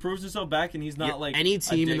 if he proves himself back and he's not like Any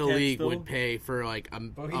team in the dickhead league still, would pay for like a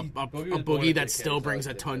Boogie was Boogie born a that dickhead, still he's brings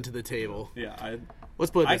not a a ton dickhead. to the table. Yeah,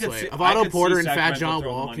 Let's put I it this could way: see- if I Otto could see Porter and Fat Sacramento John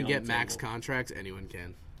throwing Wall money can on get the max table. contracts, anyone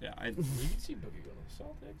can. yeah. You can see Boogie going to the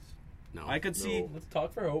Celtics. No, I could see. Let's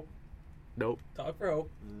talk for hope. nope. Talk for hope.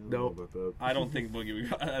 I don't know about that. I don't think Boogie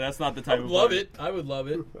would. That's not the I type would of love player. it. I would love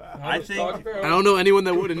it. I Let's think- talk for hope. I don't know anyone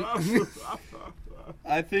that wouldn't.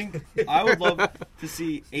 I think I would love to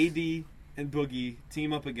see AD and Boogie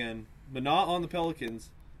team up again, but not on the Pelicans.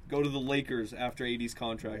 Go to the Lakers after AD's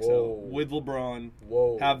contract's Whoa. out with LeBron.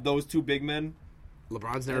 Whoa. Have those two big men,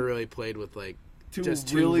 LeBron's never really played with like two just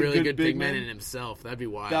two really, good big men in himself. That'd be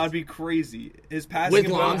wild. That would be crazy. His passing With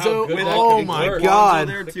ability- Lonzo? good that Oh could my work. God.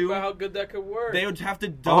 Lonzo there Think too. about how good that could work. They would have to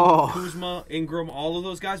dump Oh. Kuzma, Ingram, all of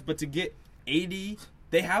those guys, but to get AD,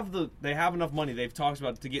 they have enough money. They've talked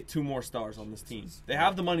about to get 2 more stars on this team. They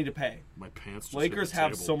have the money to pay. My pants just Lakers hit the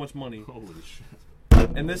have table. so much money. Holy shit.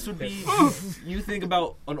 And this would be, you think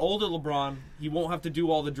about an older LeBron, he won't have to do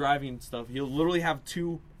all the driving and stuff. He'll literally have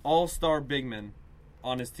 2 all-star big men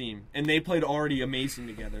on his team. And they played already amazing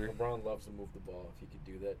together. LeBron loves to move the ball. If he could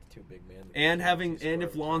do that to 2 big men. And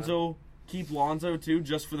if Lonzo, keep Lonzo too,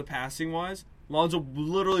 just for the passing wise, Lonzo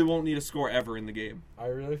literally won't need a score ever in the game. I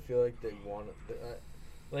really feel like they want to.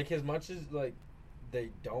 Like, as much as, like, they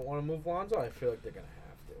don't want to move Lonzo, I feel like they're going to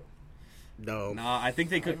have to. no. Nah, I think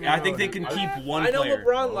they could. I mean, I think they can keep one I know player.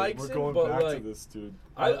 LeBron likes We're it, going but, back like, to this, dude.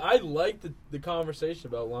 I like the conversation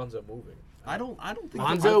about Lonzo moving. I don't think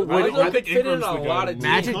Lonzo would- Lonzo I could think fit in Ingram's a the guy lot to of move.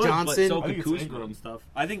 Magic teams. Johnson- So I think could it's Kuzma Ingram. and stuff.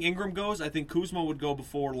 I think Ingram goes. I think Kuzma would go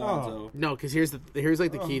before Lonzo. No, because here's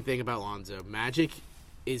like the key thing about Lonzo. Magic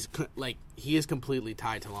is he is completely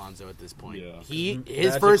tied to Lonzo at this point. Yeah. His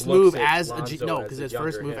Magic first looks move at as Lonzo no, as because a his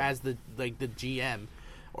first younger move him. as the GM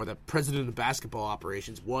or the president of basketball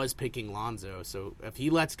operations was picking Lonzo. So if he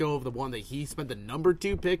lets go of the one that he spent the number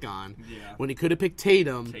 2 pick on, when he could have picked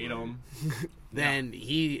Tatum, then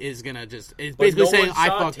he is gonna just. It's basically saying I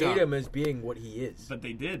fucked Tatum up. Tatum as being what he is. But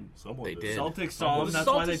they did. They did. Celtics saw him. That's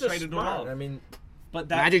why they traded him out. I mean, but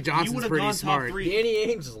Magic Johnson's pretty smart. Danny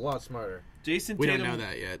Ainge is a lot smarter. Jason We Tatum, don't know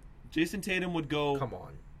that yet. Jason Tatum would go. Come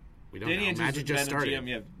on. We don't Danny know. Ainge Magic just been a started.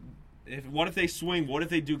 GM, yeah. What if they swing? What if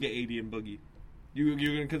they do get AD and Boogie? You're going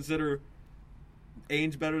to consider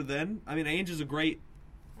Ainge better then? I mean, Ainge is a great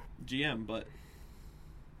GM, but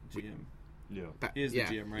GM is the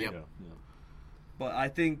GM, right? Yep. Yeah. But I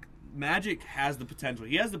think Magic has the potential.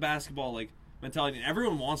 He has the basketball mentality, and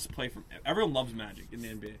everyone wants to play for. Everyone loves Magic in the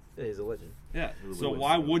NBA. Yeah, he's a legend. Yeah. Everybody So likes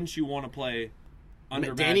why him. wouldn't you want to play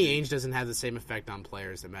under Danny Magic? Ainge doesn't have the same effect on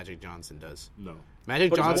players that Magic Johnson does. No.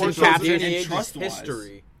 Magic But Johnson more so captured. Danny Ainge's trust-wise.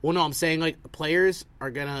 history. Well, no, I'm saying like players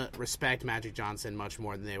are gonna respect Magic Johnson much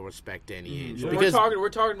more than they will respect Danny Ainge Yeah. because We're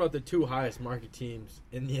talking about the 2 highest market teams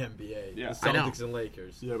in the NBA, Yeah. the I know. Celtics and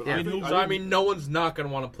Lakers. Yeah, but Yeah. I think no one's not going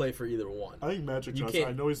to want to play for either one. I think Magic You Johnson. can't-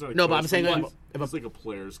 I know he's not. A No, coach, but I'm saying, he's, like, he's like a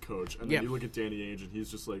player's coach, and then Yeah. you look at Danny Ainge, and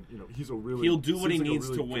he's just like he's a really. He'll do what he seems like a needs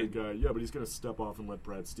really to win. good guy. Yeah, but he's gonna step off and let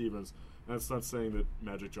Brad Stevens. And that's not saying that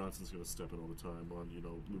Magic Johnson's gonna step in all the time on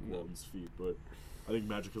Luke Walton's feet, but I think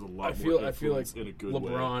Magic has a lot I more feel like influence in a good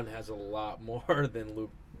way. LeBron has a lot more than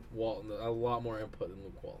Luke Walton, a lot more input than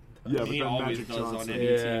Luke Walton does. Yeah, but He then always Magic does Johnson. on any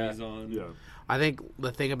Yeah. team he's on. Yeah. I think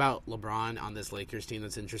the thing about LeBron on this Lakers team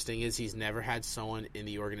that's interesting is he's never had someone in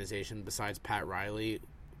the organization besides Pat Riley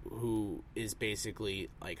who is basically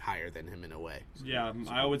like higher than him in a way. Yeah,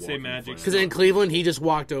 I would say Walking Magic. Because in Cleveland, he just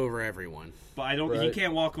walked over everyone. But I don't. He Right.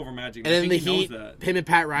 can't walk over Magic. And I then the think he knows Heat, that. him and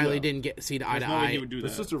Pat Riley Yeah. didn't get see eye There's to no way eye. he would do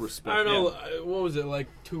It's that. just a respect. I don't know. What was it, like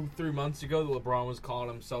 2-3 months ago that LeBron was calling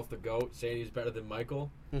himself the GOAT, saying he's better than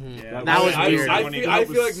Michael? Yeah, That was weird. I when he- feel that like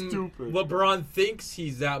was stupid. LeBron thinks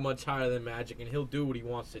he's that much higher than Magic, and he'll do what he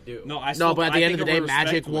wants to do. No, No, but at the end of the day, think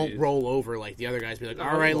Magic respect won't ways. roll over like the other guys. Be like, No,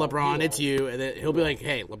 all right, he won't. LeBron, He it's won't. you, and then he'll be like,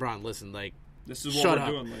 hey, LeBron, listen, like, This is what shut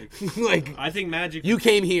we're up. doing. Like, like I think Magic. you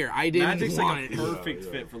came here, I didn't Magic's want like it. a perfect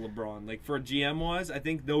Yeah. fit for LeBron. Like for GM wise, I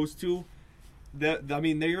think those two. They're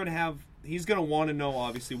gonna have. He's gonna want to know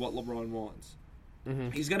obviously what LeBron wants.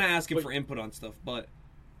 He's gonna ask him for input on stuff, but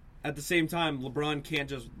at the same time, LeBron can't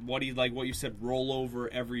just what you said roll over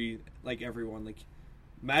everyone. Like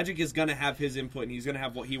Magic is gonna have his input and he's gonna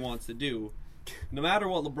have what he wants to do. No matter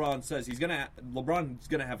what LeBron says, LeBron's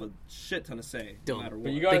gonna have a shit ton to say. No Dylan, matter what.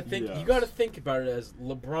 But you gotta Yeah. you gotta think about it as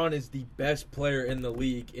LeBron is the best player in the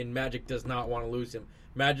league, and Magic does not want to lose him.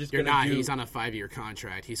 Magic's You're gonna not. do. He's on a 5-year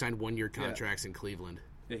contract. He signed 1-year contracts in Cleveland.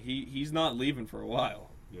 Yeah, he's not leaving for a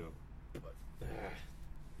while. Yeah.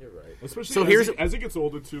 You're right. Especially So as here's- as he gets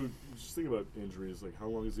older too. Just think about injuries. Like how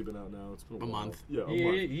long has he been out now? It's been a while. month. Yeah, a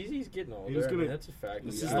month. He's getting older. He's I mean, gonna- that's a fact.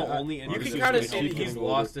 This Yeah, is the only You injury can that's kind of gonna see keep that he's getting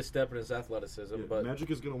lost a step in his athleticism, Yeah, but Magic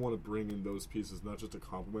is going to want to bring in those pieces, not just to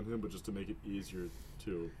compliment him, but just to make it easier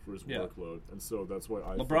too for his Yeah. workload. And so that's why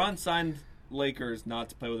LeBron signed Lakers not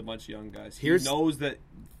to play with a bunch of young guys. He Here's- knows that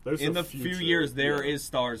there's in a the few future, years there yeah. is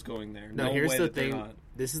stars going there. No, No here's way the that they're thing. not.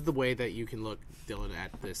 This is the way that you can look, Dylan,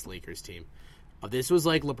 at this Lakers team. If this was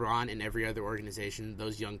like LeBron in every other organization,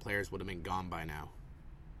 those young players would have been gone by now.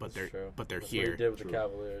 But they're true. but they're That's what here. he did with True. the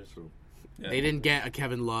Cavaliers. True. Yeah. They didn't get a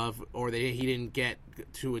Kevin Love, or he didn't get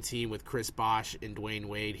to a team with Chris Bosh and Dwayne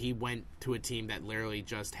Wade. He went to a team that literally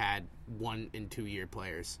just had 1- and 2-year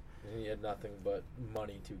players. And he had nothing but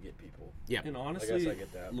money to get people. Yeah, And honestly, I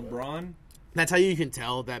get that, but- LeBron, that's how you can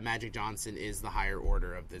tell that Magic Johnson is the higher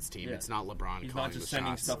order of this team. Yeah. It's not LeBron he's calling not just the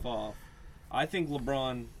sending shots. stuff off. I think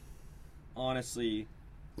LeBron, honestly,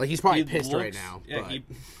 Like he's probably he pissed right looks- now. Yeah,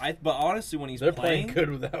 but but honestly, when he's They're playing playing, good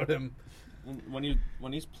without him.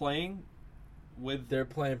 when he's playing with, They're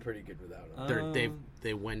playing pretty good without him.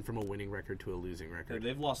 they went from a winning record to a losing record.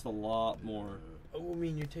 they've lost a lot more. Oh, I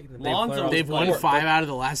mean, you're taking the big Lonzo- player off They've the won court, 5 out of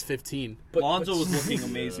the last 15. Lonzo was looking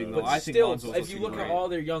amazing, though. But I think still, Lonzo was if you looking look great. at all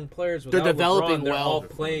their young players, They're without developing LeBron, they're well. all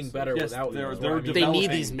playing better Yes, without they're you. They need developing.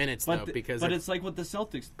 these minutes, though, because but they're- it's like with the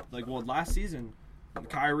Celtics, last season,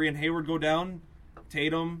 Kyrie and Hayward go down,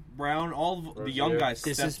 Tatum, Brown, all of the young guys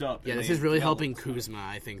this stepped is up. yeah, and this they is really developed. helping Kuzma.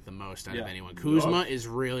 I think the most out of Yeah. anyone. Kuzma is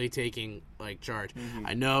really taking charge.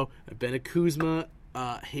 I know I've been a Kuzma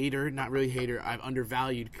hater, not really hater. I've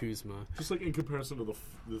undervalued Kuzma. Just like in comparison to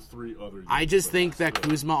the three other. I just think players. that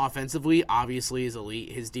Kuzma offensively obviously is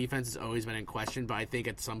elite. His defense has always been in question, but I think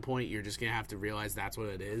at some point you're just gonna have to realize that's what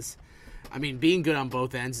it is. I mean, being good on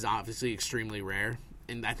both ends is obviously extremely rare.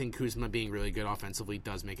 And I think Kuzma being really good offensively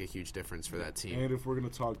does make a huge difference for that team. And if we're going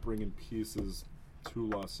to talk bringing pieces to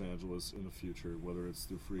Los Angeles in the future, whether it's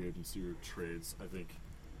through free agency or trades, I think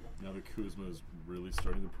now that Kuzma is really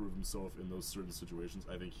starting to prove himself in those certain situations,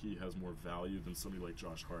 I think he has more value than somebody like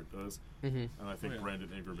Josh Hart does. Mm-hmm. And I think Brandon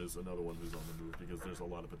Ingram is another one who's on the move because there's a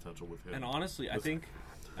lot of potential with him. And honestly, I think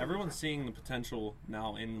everyone's seeing the potential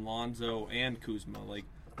now in Lonzo and Kuzma. Like,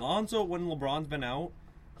 Lonzo, when LeBron's been out,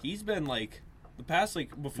 he's been like, the past,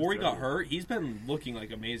 like, before he got hurt, he's been looking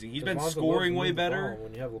like amazing. He's been scoring way better.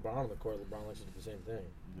 When you have LeBron on the court, LeBron likes to do the same thing.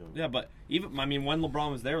 Yeah, but even when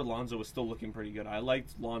LeBron was there, Lonzo was still looking pretty good. I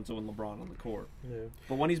liked Lonzo and LeBron on the court. Yeah.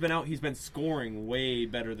 But when he's been out, he's been scoring way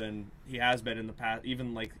better than he has been in the past.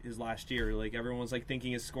 Even like his last year, like everyone's like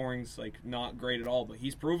thinking his scoring's like not great at all, but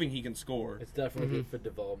he's proving he can score. It's definitely good for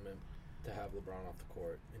development to have LeBron off the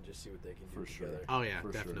court and just see what they can do together. Oh yeah,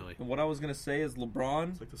 For definitely. And what I was gonna say is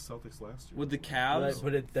LeBron It's like the Celtics last year. with the Cavs.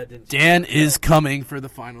 But that didn't. Dan is coming for the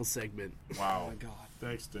final segment. Wow. Oh my god!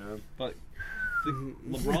 Thanks, Dan. But the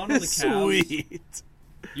LeBron and the Cavs, Sweet.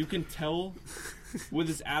 you can tell with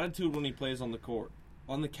his attitude when he plays on the court.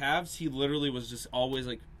 On the Cavs, he literally was just always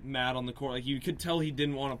like mad on the court. Like you could tell he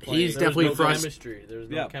didn't want to play. He's There was definitely no frustrated. chemistry. There's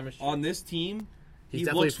no chemistry. On this team, He's he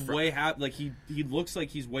definitely looks way like he looks like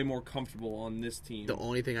he's way more comfortable on this team. The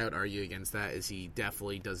only thing I would argue against that is he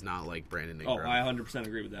definitely does not like Brandon Oh, Ingram. I 100%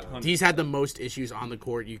 agree with that. 100%. He's had the most issues on the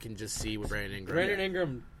court. You can just see with Brandon Ingram. Brandon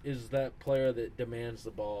Ingram is that player that demands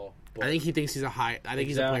the ball. But I think he thinks he's a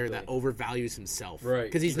he's a player that Exactly. overvalues himself. Right.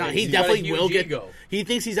 Because he's not. Right. He He's got a definitely huge will get. ego. He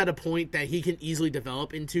thinks he's at a point that he can easily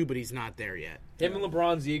develop into, but he's not there yet. him and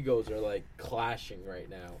LeBron's egos are like clashing right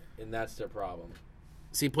now, and that's their problem.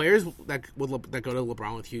 See, players that go to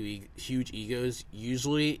LeBron with huge egos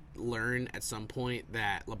usually learn at some point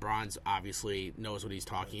that LeBron's obviously knows what he's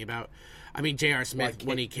talking about. I mean, J.R. Smith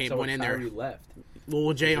when he went in there. Kyrie left. Well,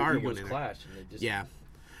 when J.R. Their went egos in there. clashed, and they just, Yeah.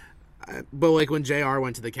 But like when JR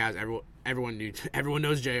went to the Cavs, everyone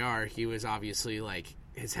knows JR. He was obviously like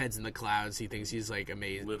his head's in the clouds. He thinks he's like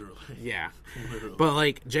amazing. Literally. Yeah. Literally. But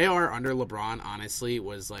like JR under LeBron, honestly,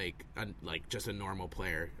 was like just a normal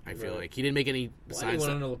player. I feel Right. like he didn't make any Well, besides.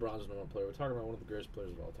 anyone under LeBron's a normal player. We're talking about one of the greatest players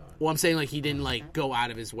of all time. Well, I'm saying like he didn't like go out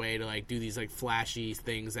of his way to like do these like flashy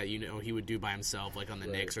things that he would do by himself, like on the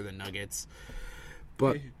Right. Knicks or the Nuggets.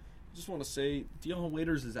 But I just want to say, Deion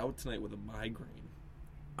Waiters is out tonight with a migraine.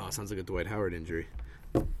 oh, sounds like a Dwight Howard injury.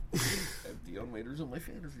 I have Deion Waiters on my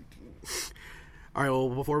fantasy team. All right, well,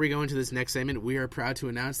 before we go into this next segment, we are proud to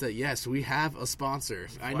announce that, yes, we have a sponsor.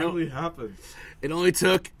 I know Finally happened. it only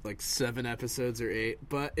took like 7 episodes or 8,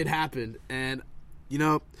 but it happened. And, you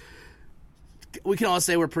know, we can all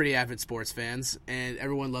say we're pretty avid sports fans, and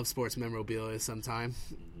everyone loves sports memorabilia sometime.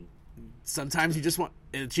 Sometimes you just want,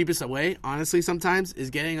 and the cheapest way, honestly, sometimes, is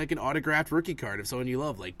getting like an autographed rookie card of someone you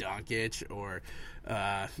love, like Doncic or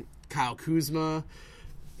Kyle Kuzma,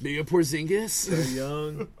 maybe a Porzingis. They're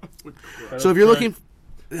young. So if you're looking,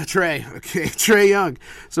 Trey Young.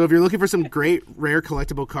 So if you're looking for some great rare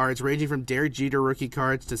collectible cards, ranging from Derek Jeter rookie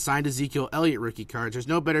cards to signed Ezekiel Elliott rookie cards, there's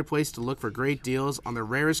no better place to look for great deals on the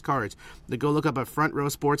rarest cards than go look up at Front Row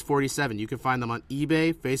Sports 47. You can find them on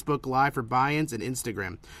eBay, Facebook Live for buy-ins, and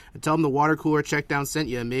Instagram. And tell them the water cooler check down sent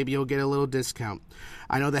you, and maybe you'll get a little discount.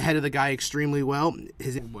 I know the head of the guy extremely well.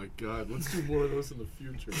 Oh my god, let's do more of those in the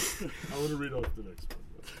future. I want to read off the next one.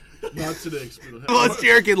 Not today, but Let's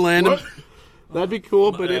Jared can land him. What? That'd be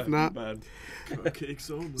cool, but if not, Bad. Cupcakes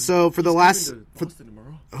only. so for the last, Boston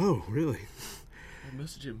tomorrow. oh really? I'll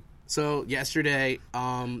message him. So yesterday,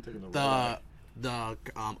 the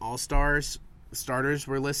All-Stars starters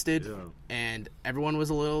were listed, Yeah. and everyone was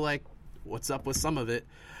a little like, "What's up with some of it?"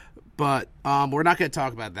 But we're not going to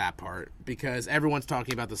talk about that part because everyone's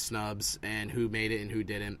talking about the snubs and who made it and who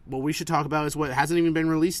didn't. What we should talk about is what hasn't even been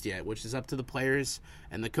released yet, which is up to the players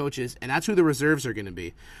and the coaches, and that's who the reserves are going to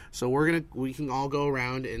be. So we can all go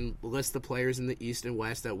around and list the players in the East and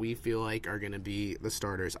West that we feel like are going to be the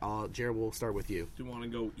starters. Jared, we'll start with you. Do you want to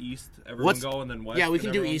go East? Everyone go and then West? Yeah, we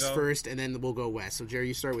can do everyone East go? first, and then we'll go West. So, Jerry,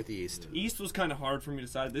 you start with the East. East was kind of hard for me to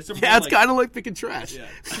decide. This Yeah, it's kind of like picking trash. Yeah.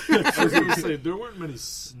 I was going to say, there weren't many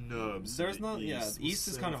snubs. There's in the not. Yeah, East. East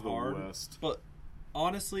is Same kind of for the hard. West. But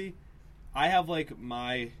honestly, I have like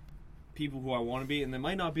my people who I want to be, and they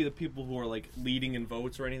might not be the people who are like leading in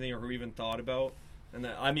votes or anything, or who even thought about. And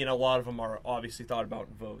then, I mean, a lot of them are obviously thought about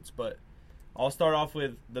in votes. But I'll start off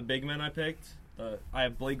with the big men I picked. I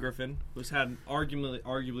have Blake Griffin, who's had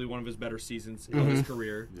arguably one of his better seasons of his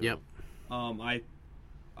career. Yep.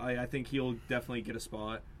 I think he'll definitely get a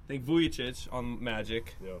spot. I think Vujicic on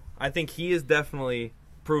Magic. Yeah. I think he has definitely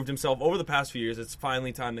proved himself over the past few years. It's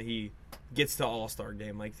finally time that he gets to All-Star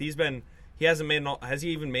game. Like has he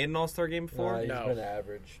even made an All-Star game before? He's been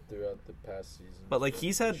average throughout the past season. But like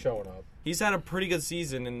he's had showing up. He's had a pretty good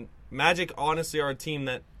season, and Magic honestly are a team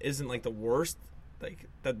that isn't like the worst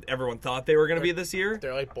that everyone thought they were going to be this year.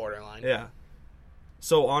 They're like borderline. Yeah.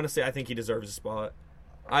 So honestly, I think he deserves a spot.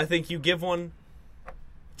 I think you give one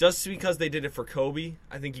just because they did it for Kobe.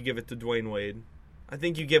 I think you give it to Dwayne Wade. I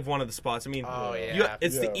think you give one of the spots. I mean,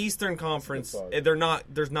 it's the Eastern Conference.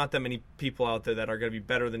 There's not that many people out there that are going to be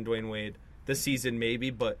better than Dwayne Wade this season, maybe.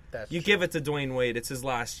 But give it to Dwayne Wade. It's his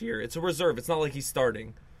last year. It's a reserve. It's not like he's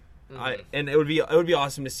starting. And it would be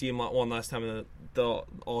awesome to see him one last time in the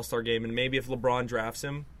All-Star game. And maybe if LeBron drafts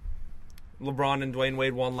him, LeBron and Dwayne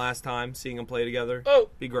Wade one last time, seeing them play together,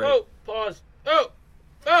 be great. Oh, pause. Oh,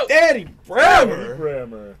 Daddy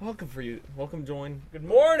Brammer. Welcome, join. good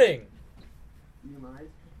morning. You mind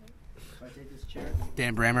if I take this chair?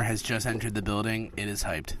 Dan Brammer has just entered the building. It is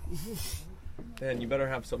hyped. Dan, you better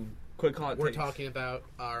have some quick hot We're takes. talking about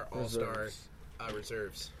our All-Star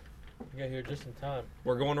reserves. You got here just in time.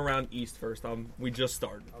 We're going around East first. We just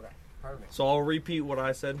started. Okay, perfect. So I'll repeat what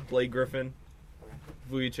I said. Blake Griffin,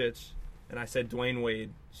 Vujicic, and I said Dwayne Wade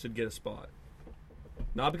should get a spot.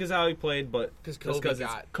 Not because of how he played, but just because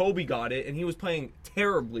Kobe got it, and he was playing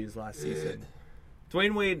terribly his last season.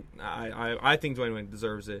 Dwayne Wade, I think Dwayne Wade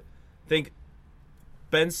deserves it. I think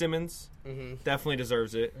Ben Simmons definitely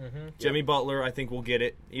deserves it. Jimmy Butler, I think, will get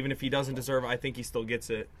it. Even if he doesn't deserve it, I think he still gets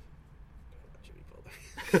it.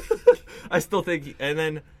 I still think, and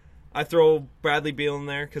then I throw Bradley Beal in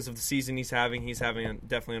there because of the season he's having. He's having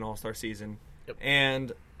definitely an All-Star season. Yep.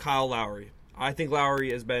 And Kyle Lowry. I think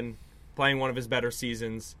Lowry has been playing one of his better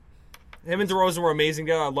seasons. Him and DeRozan were amazing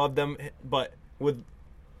together. I love them, but with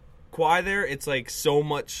Kawhi there, it's like so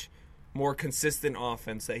much more consistent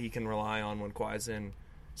offense that he can rely on when Kawhi's in.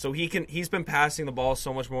 So he's been passing the ball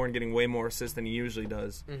so much more and getting way more assists than he usually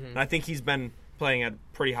does. And I think he's been playing at a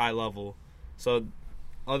pretty high level. So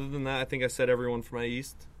other than that, I think I said everyone from my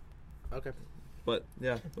East. Okay. But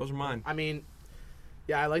yeah, those are mine. I mean,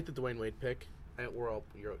 I like the Dwayne Wade pick. You're all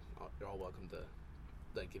welcome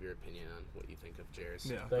to give your opinion on what you think of Jair's.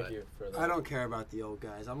 Yeah. Thank you for that. I don't care about the old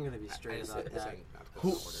guys. I'm going to be straight about that.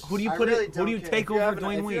 Who do you I put really it? Who do you don't take care. over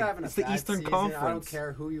Dwayne Wade? It's the Eastern Conference. I don't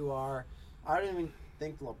care who you are. I don't even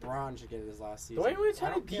think LeBron should get it his last season. Dwayne Wade's had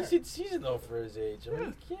I a don't care. decent season though for his age. I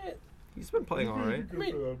mean, he can't. He's been playing all right. I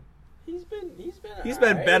mean, he's been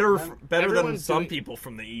Been better than Everyone's some doing- people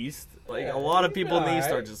from the East. Like Yeah, a lot of he's people in the been East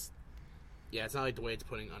are alright. just Yeah, it's not like Dwayne's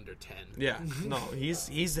putting under 10. yeah. No, he's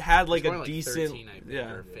had like He's a scoring, decent 13, I think,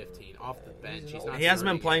 yeah. or 15 off the bench. He's not He hasn't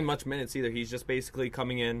been starting playing yet. much minutes either. He's just basically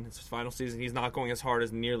coming in. It's his final season. He's not going as hard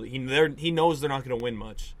as nearly. He knows they're not going to win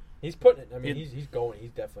much. He's putting it. I mean, he's going.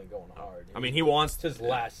 He's definitely going hard. I mean, he wants It's his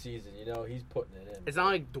last season. You know, he's putting it in. It's not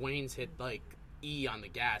like Dwayne's hit like E on the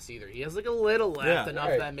gas either. He has like a little left, Yeah. enough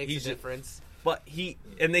Right. that makes He's a just- difference. But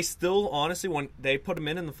they still, honestly, when they put him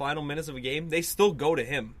in the final minutes of a game, they still go to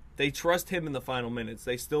him. They trust him in the final minutes.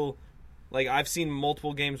 They still, I've seen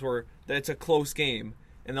multiple games where it's a close game,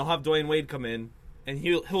 and they'll have Dwayne Wade come in, and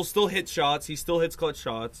he'll still hit shots. He still hits clutch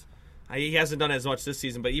shots. He hasn't done as much this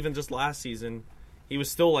season, but even just last season, he was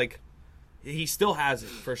still he still has it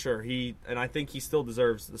for sure. And I think he still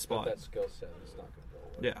deserves the With spot. that skill set, it's not going to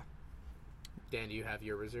go away. Yeah. Dan, do you have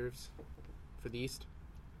your reserves for the East?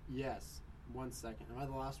 Yes. 1 second. Am I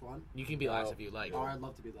the last one? You can be last if you like. Oh, I'd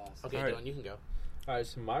love to be last. Okay, All right. Dylan, you can go. All right,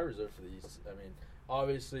 so my reserve for the East. I mean,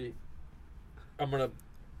 obviously, I'm gonna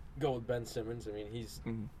go with Ben Simmons. I mean, he's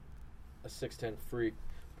a 6'10" freak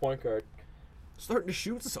point guard. Starting to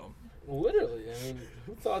shoot some. Literally, I mean,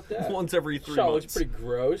 who thought that? Once every 3 Shot months. looks pretty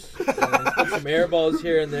gross. He's put some air balls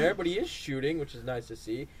here and there, but he is shooting, which is nice to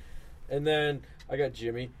see. And then I got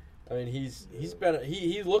Jimmy. I mean, he's been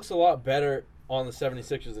he looks a lot better on the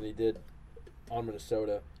 76ers than he did on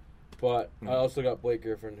Minnesota. But I also got Blake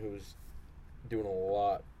Griffin, who's doing a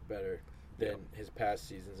lot better than his past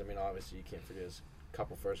seasons. I mean, obviously you can't forget his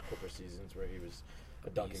couple first Clipper seasons where he was a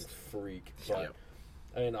dunking freak. But Yep.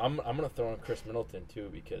 I mean, I'm gonna throw in Chris Middleton too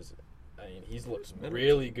because I mean he's looked Middleton.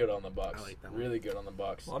 really good on the Bucks. I like that one. Really good on the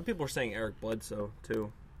Bucks. A lot of people are saying Eric Bledsoe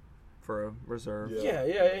too, for a reserve. Yeah,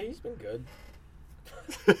 he's been good.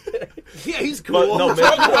 Yeah, he's But cool. no,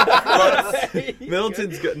 He's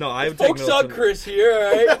Middleton's good. No, I would take Folks Middleton. on Chris here,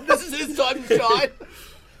 all right? This is his time to shine.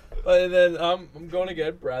 And then I'm going to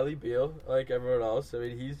get Bradley Beal, like everyone else. I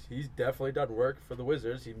mean, he's definitely done work for the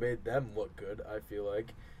Wizards. He made them look good, I feel like.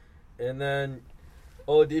 And then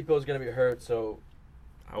Oladipo's going to be hurt, so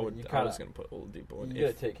I was going to put Oladipo in. you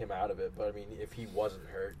got to take him out of it. But, I mean, if he wasn't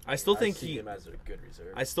hurt, I still think see him as a good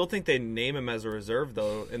reserve. I still think they name him as a reserve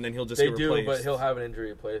though, and then he'll just They get do, replaced. but he'll have an injury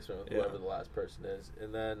replacement with Yeah. whoever the last person is.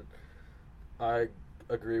 And then I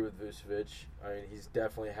agree with Vucevic. I mean, he's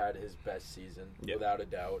definitely had his best season, Yep. without a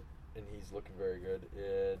doubt, and he's looking very good.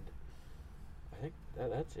 And I think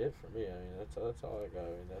that's it for me. I mean, that's all I got. I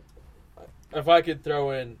mean, if I could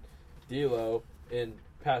throw in D'Lo and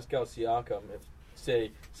Pascal Siakam, if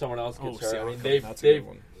say someone else gets hurt, I mean, they've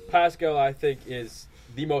Pascal, I think, is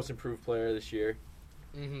the most improved player this year.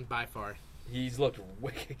 By far. He's looked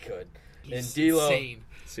wicked good. He's and D'Lo, insane.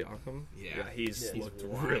 Siakam? Yeah. He's looked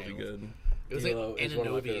wild. really good. It was D'Lo like is one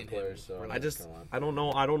of my Anunoby favorite and players. So I don't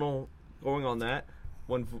know. Going on that,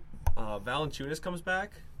 when Valanciunas comes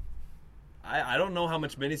back, I don't know how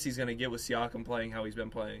much minutes he's going to get with Siakam playing how he's been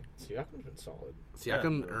playing. Siakam's been solid.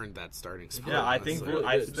 Siakam earned that starting spot. Yeah, I think really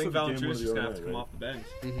Valanciunas is going to have to come off the bench.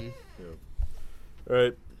 All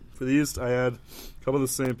right. For the East, I had a couple of the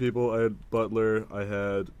same people. I had Butler. I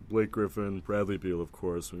had Blake Griffin, Bradley Beal, of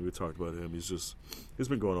course. When we talked about him, he's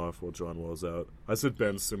been going off while John Wall's out. I said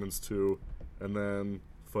Ben Simmons too, and then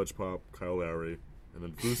Fudge Pop, Kyle Lowry, and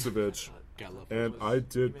then Vucevic. And I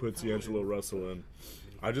did put D'Angelo Russell in.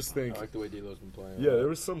 I just think I like the way D'Lo's been playing. Yeah, there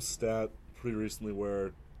was some stat pretty recently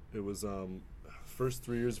where it was first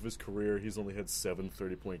 3 years of his career, he's only had 7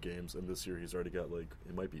 30-point games, and this year he's already got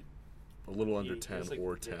it might be a little under 10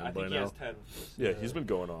 or 10 I by think he now. has 10. Yeah, he's been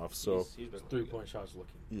going off. So he's been 3-point shots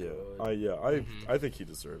looking yeah, I think he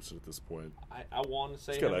deserves it at this point. I want to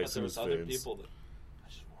say He's got him, but ice there in was his other veins. people that I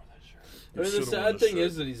just wore that shirt. I mean, the should've worn sad the thing shirt.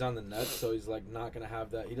 is that he's on the Nets, so he's not going to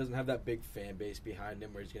have that. He doesn't have that big fan base behind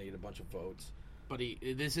him where he's going to get a bunch of votes. But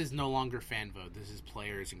this is no longer fan vote. This is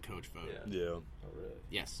players and coach vote. Yeah. Oh, really?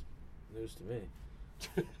 Yes. News to me.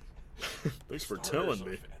 Thanks for telling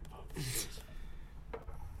me.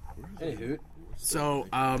 Hey, Hoot. So,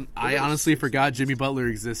 I honestly forgot Jimmy Butler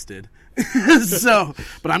existed.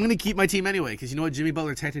 But I'm going to keep my team anyway, because you know what? Jimmy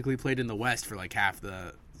Butler technically played in the West for like half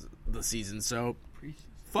the season, so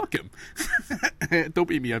fuck him. Don't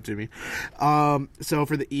beat me up, Jimmy. So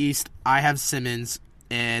for the East, I have Simmons,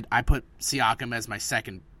 and I put Siakam as my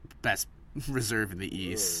second best reserve in the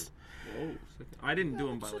East. Whoa. I didn't do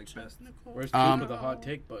him by best. Where's Coop with the hot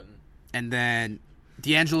take button? And then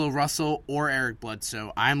D'Angelo Russell or Eric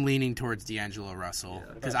Bledsoe. I'm leaning towards D'Angelo Russell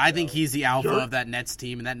because I think he's the alpha of that Nets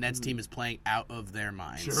team, and that Nets team is playing out of their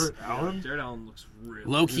minds. Jared Allen? Jared Allen looks really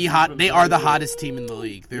Low key hot. They are the hottest team in the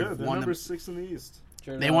league. They're number 6 in the East.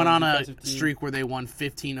 They went on a streak where they won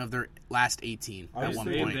 15 of their last 18 at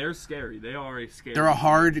one point. They're scary. They are a scary. They're a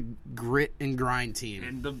hard grit and grind team.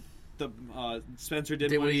 And the Spencer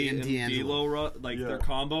Dinwiddie Dinwiddie and and D'Lo, their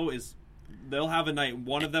combo is. They'll have a night.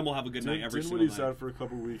 One of them will have a good night every single Dinwiddie's night. out for a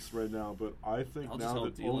couple weeks right now, but I think I'll just now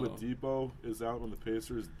help that D'Lo. Oladipo is out on the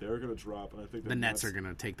Pacers, they're going to drop, and I think The Nets are going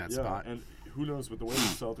to take that spot. And who knows, with the way the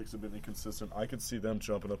Celtics have been inconsistent, I could see them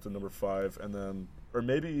jumping up to number 5 and then, or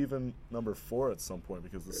maybe even number 4 at some point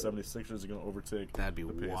because the 76ers are going to overtake That'd be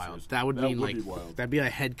the Pacers. wild. That would mean be wild. that'd be a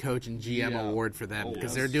head coach and GM award for them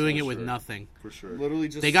because they're doing it with nothing. For sure. Literally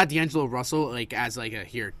just They got D'Angelo Russell as a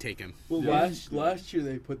here, take him. Well, last year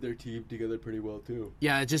they put their team together pretty well too.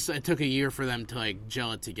 Yeah, it took a year for them to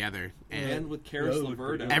gel it together, and with Karis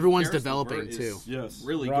LeVert, everyone's Karis developing LeVert too. Yes.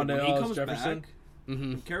 Really Rondale good. When he comes Jefferson? back,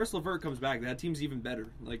 when Karis LeVert comes back, that team's even better.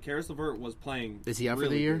 Like Karis LeVert was playing. Is he out really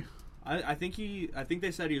for the year? good. I think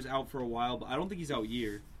they said he was out for a while, but I don't think he's out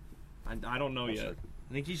year. I don't know yet.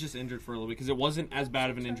 I think he's just injured for a little bit because it wasn't as bad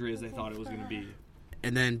of an injury as they thought it was going to be.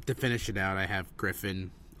 And then to finish it out, I have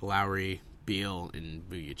Griffin, Lowry, Beal, and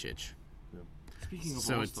Vujacic. Speaking of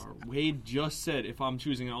So All-Star, Wade just said if I'm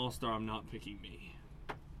choosing an All-Star, I'm not picking me.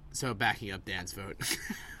 So backing up Dan's vote.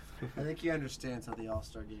 I think he understands how the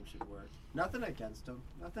All-Star game should work. Nothing against him.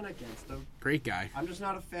 Great guy. I'm just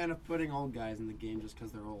not a fan of putting old guys in the game just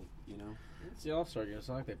because they're old, you know? It's the All-Star game. It's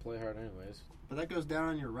not like they play hard anyways. But that goes down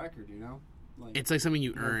on your record, you know? It's like something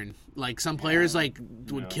you earn. Like some players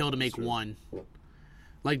would kill to make one.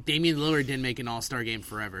 Like Damian Lillard didn't make an All-Star game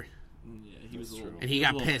forever. Yeah, he was a little, And he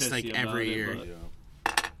got pissed like every year.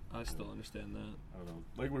 I still understand that. I don't know.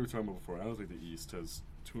 Like we were talking about before, I don't think the East has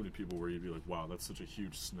too many people where you'd be like, wow, that's such a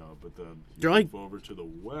huge snub. But then you They're like- move over to the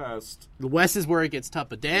West. The West is where it gets tough,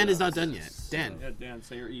 but Dan is not done yet. Dan. Yeah, Dan,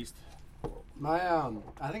 say you're East. I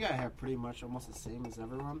think I have pretty much almost the same as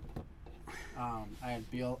everyone. I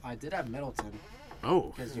had Beal. I did have Middleton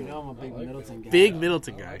Oh. because you know I'm a big Middleton guy. Big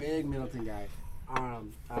Middleton guy. Big Middleton guy. I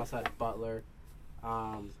also had Butler.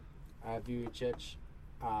 I have Vujacic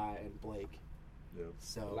and Blake. Yeah.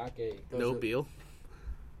 So Lucky. No Beal.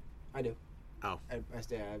 I do. Oh. I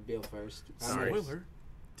have Beal first. Sorry. Spoiler.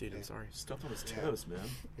 Dude, I'm sorry. Stepped on his toes, man.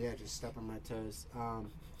 Yeah, just step on my toes.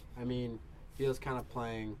 I mean, Beal's kind of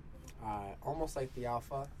playing almost like the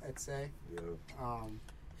alpha, I'd say. Yeah.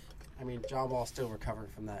 I mean, John Wall's still recovering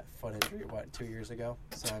from that foot injury, 2 years ago?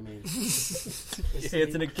 So, I mean...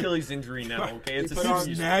 It's an Achilles injury now, okay? It's He put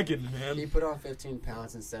on- nagging, man. He put on 15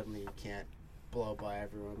 pounds and suddenly he can't blow by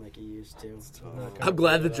everyone like he used to. I'm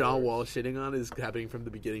glad the John Wall shitting on is happening from the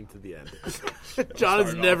beginning to the end. John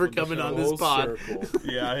is never coming on this pod.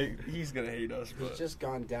 Yeah, he's gonna hate us. He's just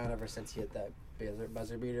gone down ever since he hit that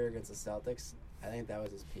buzzer beater against the Celtics. I think that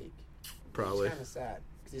was his peak. Probably. It's kind of sad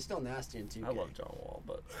because he's still nasty in 2K. I love John Wall,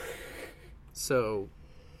 but So,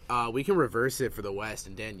 we can reverse it for the West,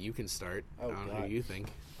 and Dan, you can start. Oh, I don't know God. who you think.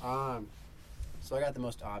 So I got the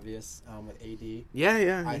most obvious with AD.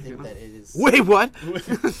 Yeah. I think that it is Wait, what?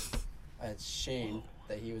 a shame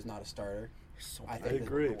that he was not a starter. I I think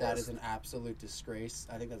agree. that is an absolute disgrace.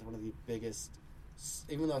 I think that's one of the biggest,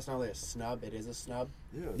 even though it's not really a snub, it is a snub.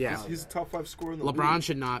 Yeah. He's a top 5 scorer in the LeBron league.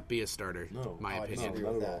 should not be a starter, No. my I opinion. disagree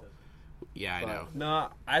not with at that. all. Yeah, I know. nah,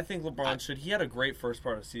 I think LeBron should. He had a great first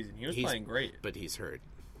part of the season. He was He's- playing great. But he's hurt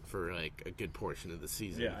for like a good portion of the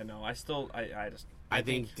season. Yeah, I know. I just. I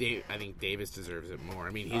think Davis deserves it more.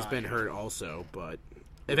 I mean, he's Ah, been yeah. hurt also, but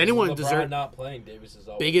if anyone LeBron deserves not playing, Davis is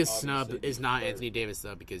always biggest obviously snub is not hurt. Anthony Davis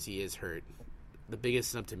though because he is hurt. The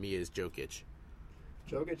biggest snub to me is Jokic.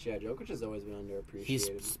 Jokic has always been underappreciated.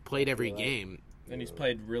 He's played I every feel like. game, And he's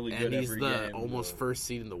played really and good he's every the game. almost first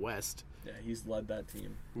seed in the West. Yeah, he's led that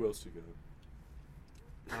team. Who else you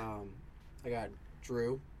got? I got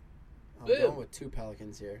Drew. I'm Ew. going with 2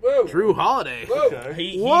 Pelicans here. Whoa. Drew Holiday. Whoa.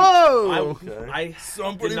 Okay. Whoa! Okay. I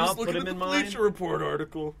did not put him in mine. Bleacher Report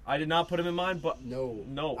article. I did not put him in mine, but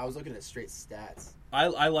No. I was looking at straight stats.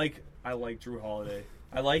 I like Drew Holiday.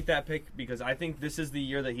 I like that pick because I think this is the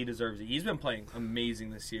year that he deserves it. He's been playing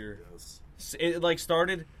amazing this year. Yes. It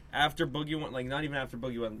started after Boogie went, not even after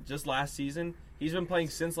Boogie went, just last season. He's been playing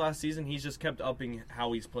since last season. He's just kept upping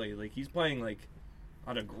how he's played. He's playing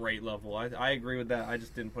on a great level. I agree with that. I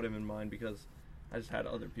just didn't put him in mind because I just had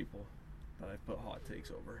other people that I put hot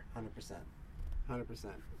takes over. 100%.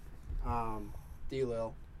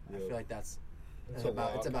 D-Lil. I feel like it's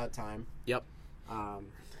lock. about time. Yep. Jokic.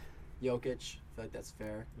 I feel like that's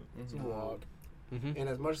fair. It's a walk. Mm-hmm. And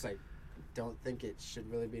as much as I don't think it should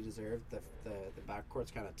really be deserved, the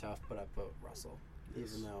backcourt's kind of tough, but I put Russell.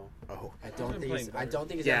 Even though I don't been think playing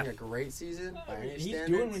he's Yeah. having a great season by any He's standards.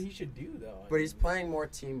 doing what he should do, though. But he's playing more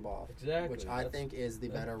team ball, Exactly. which I think is the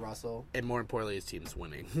better Russell. And more importantly, his team's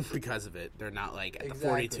winning because of it. They're not at the Exactly.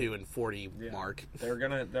 42 and 40 Yeah. mark.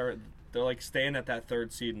 They're staying at that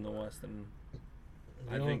third seed in the West, and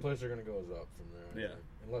The I only think- place they're going to go is up from there. I Yeah. think.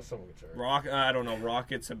 Unless someone gets hurt. I don't know.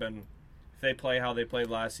 Rockets have been. If they play how they played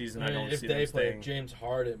last season, I don't if see they them play, staying. if James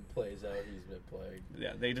Harden plays out, he's been playing.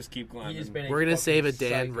 Yeah, they just keep climbing. He's been. We're gonna save a fucking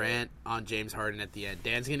Dan psycho. rant on James Harden at the end.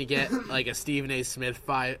 Dan's gonna get a Stephen A. Smith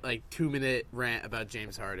 2-minute rant about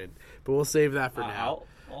James Harden, but we'll save that for now.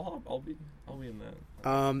 I'll be in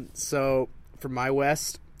that. So for my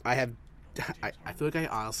West, I have. I feel like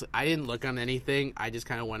I didn't look on anything. I just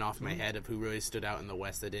kind of went off my head of who really stood out in the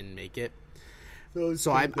West that didn't make it. So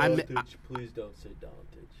Please don't say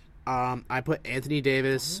Doncic. I put Anthony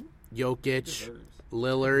Davis, Jokic, Deserves.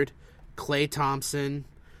 Lillard, Klay Thompson,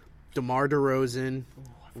 DeMar DeRozan,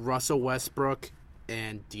 Russell Westbrook,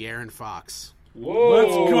 and De'Aaron Fox. Whoa.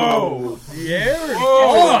 Let's go. De'Aaron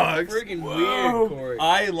Fox. Freaking weird, Corey.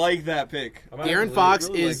 I like that pick. De'Aaron Fox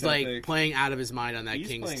really is like that pick. playing out of his mind on that He's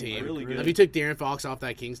Kings playing team. really good. If you took De'Aaron Fox off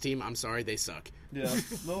that Kings team, I'm sorry, they suck. Yeah.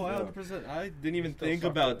 No, 100%. I didn't even Still think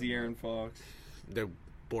suck about though. De'Aaron Fox. They're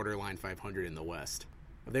borderline 500 in the West.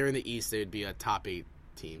 If they were in the East, they would be a top 8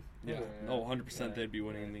 team. Yeah. Yeah. No, 100% Yeah. they'd be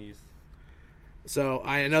winning in the East. So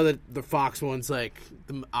I know that the Fox one's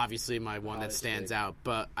obviously my one that Obviously. stands out,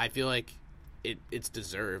 but I feel like it's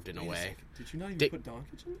deserved in a way. Did you not even Dick- put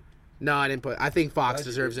Doncic in? No, I didn't put. I think Fox That's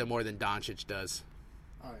deserves it more than Doncic does.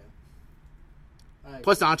 Oh yeah.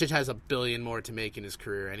 Plus, Doncic has $1 billion more to make in his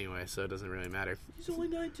career anyway, so it doesn't really matter. He's only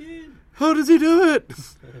 19. How does he do it?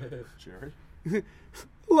 Jared?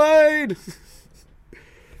 Lane.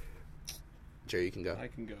 Jerry, you can go. I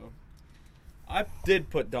can go. I did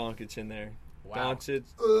put Doncic in there. Wow. Doncic.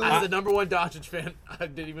 As the number one Doncic fan, I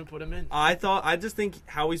didn't even put him in. I just think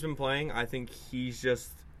how he's been playing, I think he's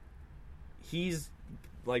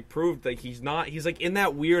proved he's in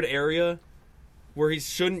that weird area where he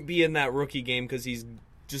shouldn't be in that rookie game because he's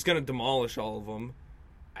just going to demolish all of them.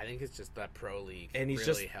 I think it's just that pro league And he's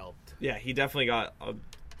really just- helped. Yeah, he definitely got a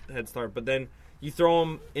head start. But then you throw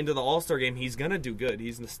him into the All-Star game, he's going to do good.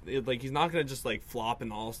 He's not going to just flop in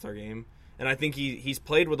the All-Star game. And I think he's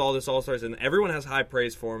played with all this All-Stars, and everyone has high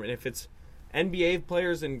praise for him. And if it's NBA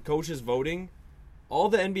players and coaches voting, all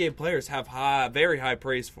the NBA players have very high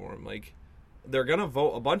praise for him. They're going to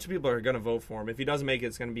vote. A bunch of people are going to vote for him. If he doesn't make it,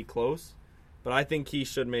 it's going to be close. But I think he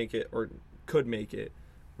should make it or could make it.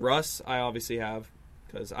 Russ, I obviously have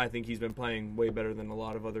because I think he's been playing way better than a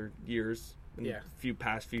lot of other years in the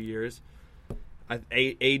past few years.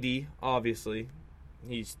 AD, obviously.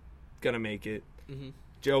 He's going to make it. Mm-hmm.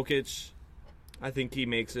 Jokic, I think he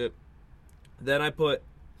makes it. Then I put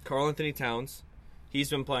Karl Anthony Towns. He's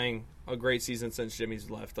been playing a great season since Jimmy's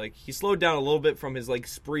left. Like, he slowed down a little bit from his like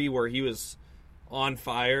spree where he was on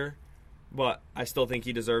fire, but I still think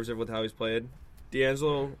he deserves it with how he's played. Damian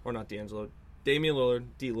Lillard,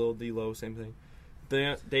 D-Lo, same thing.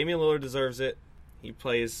 Damian Lillard deserves it. He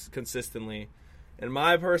plays consistently. And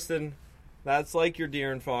my person, that's like your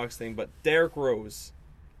De'Aaron Fox thing, but Derrick Rose.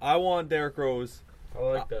 I want Derrick Rose. I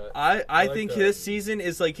like that. I think this season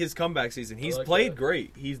is like his comeback season. He's like played that.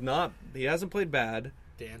 Great. He hasn't played bad.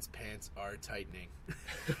 Dan's pants are tightening.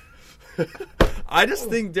 I just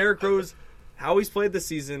think Derrick Rose, how he's played this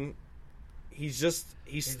season, he's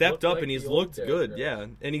stepped up like and he's the old looked Derrick good. Rose. Yeah,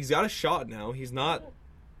 and he's got a shot now. He's got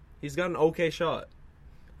an okay shot.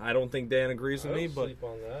 I don't think Dan agrees with me, but sleep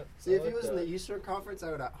on that. See, if he was in the Eastern Conference, I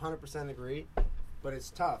would 100% agree. But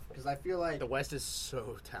it's tough because I feel like The West is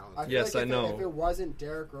so talented. I feel Yes, like I know. If it wasn't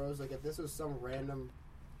Derrick Rose, like if this was some random,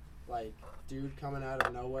 like dude coming out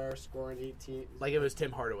of nowhere scoring 18, Like it was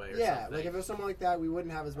Tim Hardaway or yeah, something. like if it was someone like that, we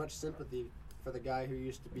wouldn't have as much sympathy for the guy who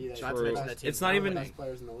used to be Not to the mention best, that team's It's not one of even- the best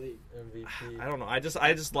players in the league. MVP. I don't know. I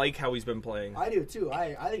just like how he's been playing. I do too.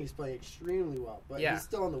 I think he's playing extremely well, but Yeah. he's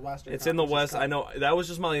still in the Western. It's in the Conference. West. I know that was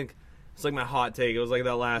just it's like my hot take. It was like that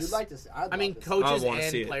You'd last. like to see. I mean, to see. coaches I wanna see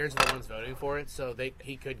and it. players are the ones voting for it, so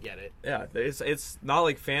he could get it. Yeah, it's not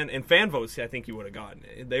like fan votes. I think he would have gotten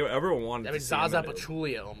it. Everyone wanted. I mean, to see him Zaza in it.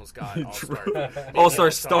 Pachulia almost got All-Star.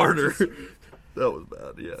 All-Star starter. That was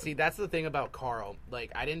bad. Yeah. See, that's the thing about Carl.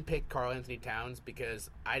 Like, I didn't pick Karl Anthony Towns because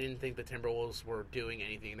I didn't think the Timberwolves were doing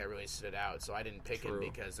anything that really stood out. So I didn't pick him True.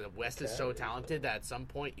 because the West is so talented that at some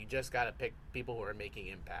point you just got to pick people who are making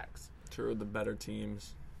impacts. True, the better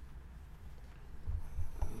teams.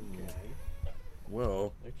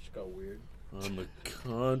 Well, It just got weird. on the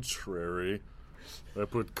contrary, I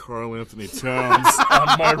put Karl Anthony Towns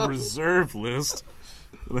on my reserve list.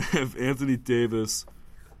 And I have Anthony Davis.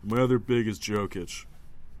 My other big is Jokic.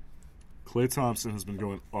 Klay Thompson has been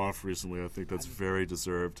going off recently. I think that's very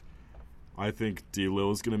deserved. I think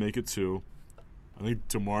D-Lil is going to make it too. I think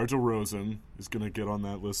DeMar DeRozan is going to get on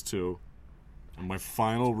that list too. And my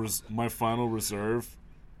final reserve,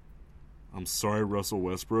 I'm sorry, Russell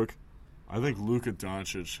Westbrook. I think Luka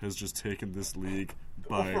Doncic has just taken this league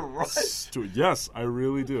by... Yes, I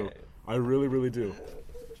really do. Okay. I really, really do.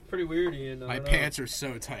 It's pretty weird, Ian. My pants are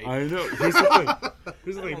so tight. I know. Here's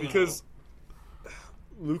the thing. Because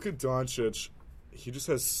Luka Doncic, he just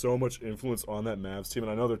has so much influence on that Mavs team.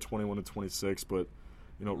 And I know they're 21 and 26, but,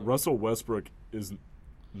 Russell Westbrook is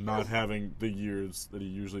not having the years that he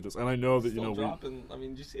usually does. And I know that, Still dropping. I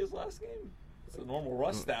mean, did you see his last game? It's a normal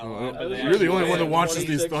Russ style. You're the only one that watches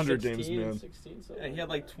these Thunder games, man. 16, Yeah, he had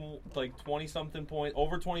like 20 something points,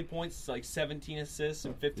 over 20 points, like 17 assists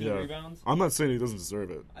and 15 rebounds. I'm not saying he doesn't deserve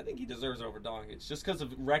it. I think he deserves over Doncic just because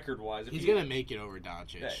of record wise. He's going to make it over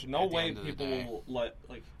Doncic. Yeah, no at the way end of the people day. will let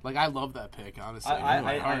Like, I love that pick, honestly.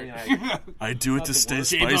 I do it to stay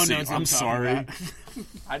J-Bo knows spicy. what I'm I'm sorry.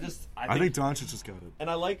 talking I think Doncic has got it. And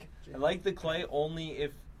I like the Klay only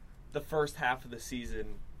if the first half of the season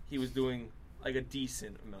he was doing like a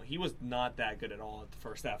decent amount. He was not that good at all at the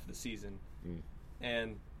first half of the season.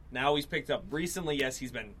 And now he's picked up. Recently, yes,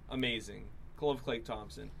 he's been amazing. Love Klay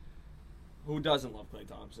Thompson. Who doesn't love Klay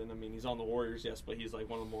Thompson? I mean, he's on the Warriors, yes, but he's like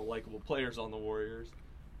one of the more likable players on the Warriors.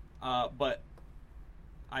 But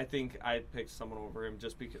I think I'd pick someone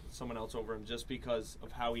else over him just because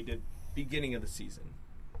of how he did beginning of the season.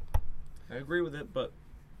 I agree with it, but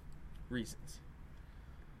reasons.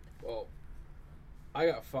 Well, I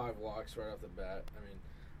got 5 locks right off the bat. I mean,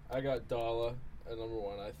 I got Dalla at number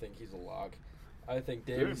 1. I think he's a lock. I think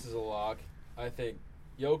Davis is a lock. I think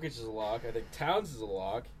Jokic is a lock. I think Towns is a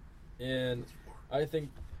lock. And I think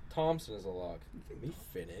Thompson is a lock. Let me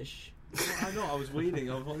finish. I know. I was waiting.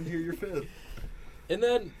 I wanted to hear your fifth. And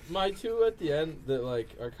then my 2 at the end that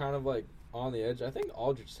are kind of on the edge. I think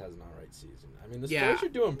Aldridge has an alright season. I mean, the Spurs are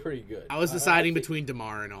doing pretty good. I was deciding between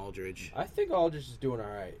DeMar and Aldridge. I think Aldridge is doing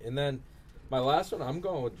alright. And then my last one, I'm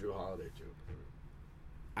going with Drew Holiday too.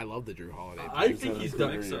 I love the Drew Holiday pick. I think he's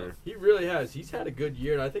done it. He really has. He's had a good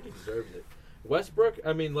year, and I think he deserves it. Westbrook,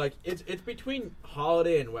 I mean, it's between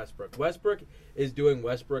Holiday and Westbrook. Westbrook is doing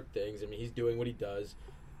Westbrook things. I mean, he's doing what he does.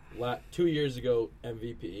 2 years ago,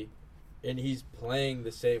 MVP, and he's playing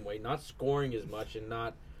the same way, not scoring as much and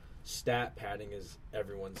not stat padding as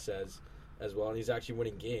everyone says as well. And he's actually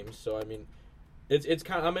winning games. So I mean, it's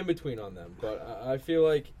kind of, I'm in between on them, but I feel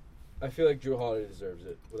like Drew Holiday deserves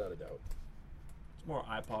it without a doubt. It's more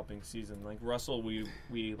eye-popping season. Like Russell, we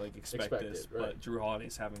expect this, right. but Drew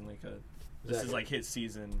Holiday's having like a This is like his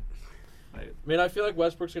season. I mean, I feel like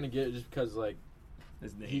Westbrook's gonna get it just because like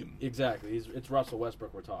his name. Exactly. It's Russell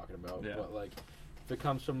Westbrook we're talking about. Yeah. But like, if it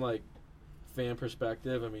comes from like fan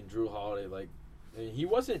perspective, I mean, Drew Holiday, like, I mean, he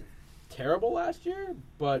wasn't terrible last year,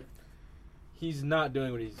 but he's not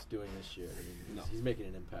doing what he's doing this year. I mean, he's making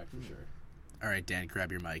an impact for sure. All right, Dan,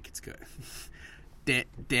 grab your mic. It's good.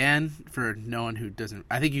 Dan, for no one who doesn't,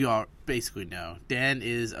 I think you all basically know, Dan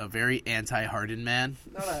is a very anti-Harden man.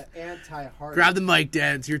 Not an anti-Harden. Grab the mic,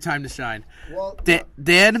 Dan. It's your time to shine. Well,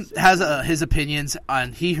 Dan has his opinions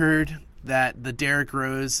on. He heard that the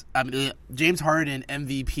James Harden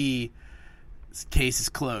MVP case is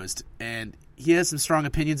closed, and he has some strong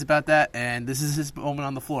opinions about that. And this is his moment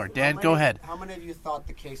on the floor. Dan, go ahead. How many of you thought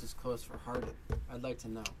the case was closed for Harden? I'd like to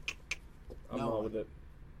know. I'm all with it.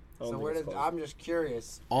 So I'm just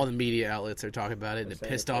curious. All the media outlets are talking about it, and it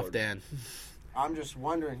pissed off Dan. I'm just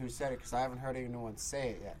wondering who said it because I haven't heard anyone say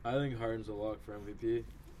it yet. I think Harden's a lock for MVP.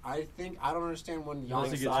 I don't understand when Giannis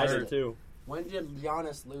Giannis gets hurt too. When did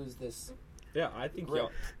Giannis lose this? Yeah, I think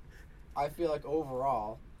grip? I feel like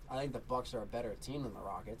overall, I think the Bucks are a better team than the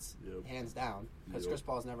Rockets, hands down. Because Chris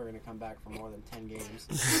Paul's never going to come back for more than 10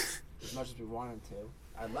 games, as much as we want him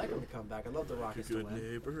to. I'd like him to come back. I'd love the Rockets to win.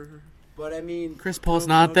 Neighbor. But I mean, Chris Paul's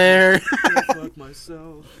not there. Fuck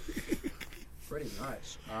myself. Pretty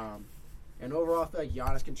much. And overall, I feel like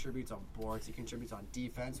Giannis contributes on boards. He contributes on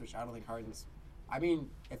defense, which I don't think Harden's. I mean,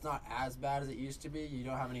 it's not as bad as it used to be. You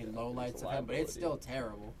don't have any lowlights of him, but it's still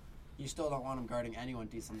terrible. You still don't want him guarding anyone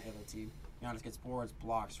decent on the other team. Giannis gets boards,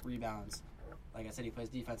 blocks, rebounds. Like I said, he plays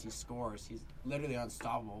defense. He scores. He's literally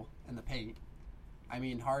unstoppable in the paint. I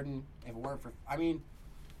mean, Harden, if it weren't for... I mean,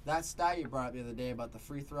 that stat you brought up the other day about the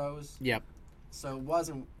free throws. Yep. So it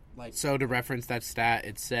wasn't like... So to reference that stat,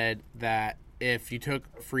 it said that if you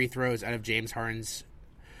took free throws out of James Harden's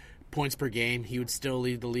points per game, he would still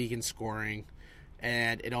lead the league in scoring.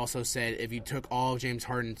 And it also said if you took all of James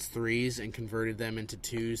Harden's threes and converted them into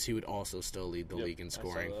twos, he would also still lead the league in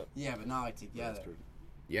scoring. Yeah, but not like together.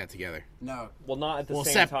 Yeah, together. No. Well, not at the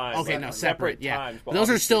same time. Okay, no, separate. Yeah, times, but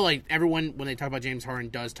those are still like everyone when they talk about James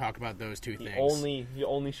Harden does talk about those two things. He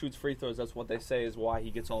only shoots free throws. That's what they say is why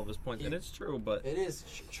he gets all of his points, and it's true. But it is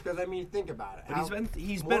because I mean, think about it. But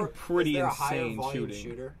he's been pretty insane shooting.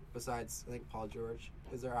 Shooter besides I think Paul George.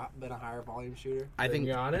 Has there been a higher volume shooter? I think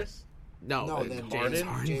Giannis. No, then James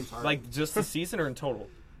Harden. James Harden. Like just the season or in total?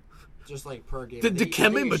 Just like per game. The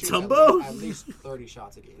Dikembe Mutombo? At least 30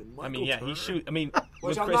 shots a game. I mean, yeah, he shoot. I mean,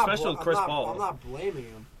 especially with Chris Paul. I'm not blaming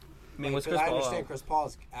him. I mean, like, Chris Paul? I understand Chris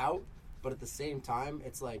Paul's out, but at the same time,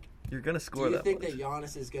 it's like you're gonna score. Do you think that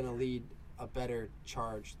Giannis is gonna lead a better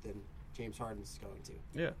charge than James Harden's going to?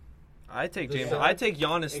 Yeah, I take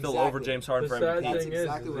Giannis still over James Harden for MVP. The sad thing is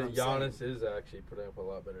what I'm Giannis saying. is actually putting up a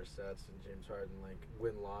lot better stats than James Harden, like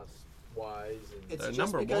win-loss wise. And It's They're just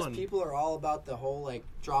number because one. people are all about the whole like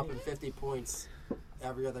dropping 50 points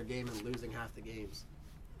every other game and losing half the games.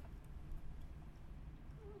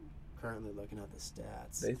 Currently looking at the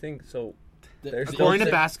stats. They think so. According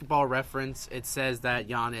to Basketball Reference, it says that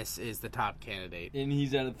Giannis is the top candidate. And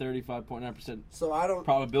he's at a 35.9% So I don't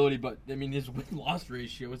probability, but I mean his win-loss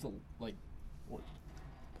ratio is like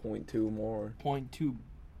 0.2 more. 0.2.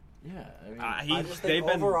 Yeah, I mean, I just think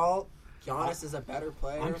overall Giannis is a better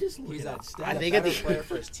player. I'm just looking He's at a, stats. I he's think a at better the- player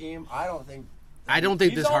for his team. I don't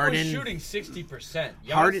think he's this Harden almost shooting 60%.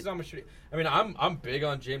 Giannis Harden- is almost shooting. I mean, I'm big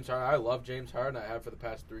on James Harden. I love James Harden. I have for the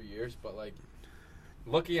past 3 years. But like,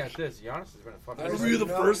 looking at this, Giannis has been a fucking. There's Review the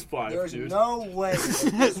first five, There's dude. no way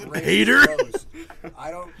that this race Hater. goes.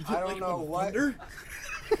 I don't know what.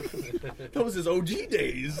 That was his OG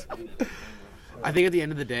days. I think at the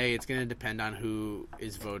end of the day, it's going to depend on who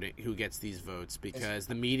is voting, who gets these votes, because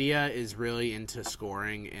the media is really into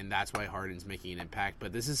scoring, and that's why Harden's making an impact.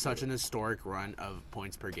 But this is such an historic run of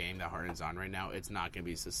points per game that Harden's on right now; it's not going to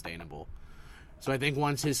be sustainable. So I think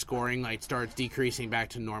once his scoring starts decreasing back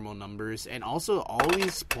to normal numbers, and also all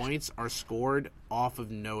these points are scored off of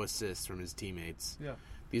no assists from his teammates. Yeah,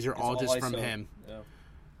 these are all just from him. Yeah.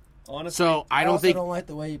 Honestly, So I don't think. don't like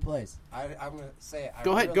the way he plays. I'm gonna say it.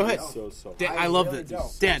 Go ahead. Go ahead. So selfish. Dan, I love really this.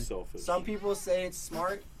 don't. Dan, Selfish. Some people say it's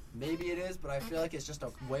smart. Maybe it is, but I feel like it's just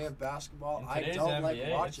a way of basketball. I Today's don't like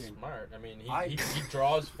NBA, watching. It's smart. I mean, I- he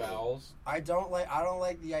draws fouls. I don't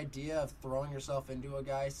like the idea of throwing yourself into a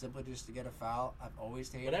guy simply just to get a foul. I've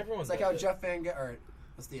always hated But it. everyone It's like does how it. Jeff Van Gundy, or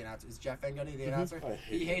what's the announcer? Is Jeff Van Gundy the announcer? I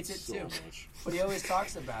hate He hates him it so too. much. But he always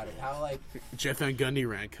talks about it. How like Jeff Van Gundy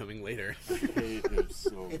rant coming later. I hate him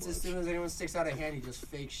so it's much. as soon as anyone sticks out a hand, he just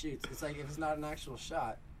fake shoots. It's like if it's not an actual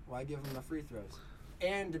shot, why give him the free throws?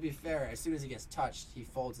 And to be fair, as soon as he gets touched, he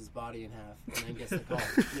folds his body in half and then gets the call.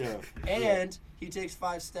 Yeah. And he takes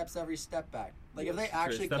 5 steps every step back. Like if they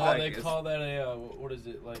actually Step call back. They call that a what is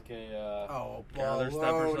it like a? Gather step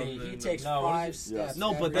or baloney. something. He takes No, what 5 is steps.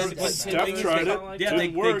 No, but every that's step Steph back. tried it. Like Yeah, that. they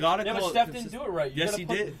got it. Yeah, but Steph didn't do it right. You Yes, gotta he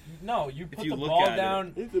put did. You put you the look ball at it.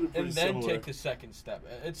 down He did it pretty and then similar. take the second step.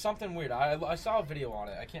 It's something weird. I saw a video on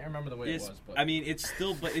it. I can't remember the way it was. But I mean, it's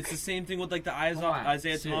still, but it's the same thing with like the Come on,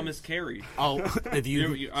 Isaiah serious. Thomas carry. Oh,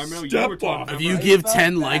 if I know you Step were talking. off. if you I give felt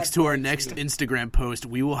 10 bad likes to our for next you. Instagram post,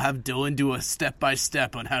 we will have Dylan do a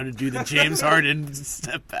step-by-step on how to do the James Harden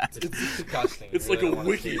step back. it's disgusting. It's You like a don't wanna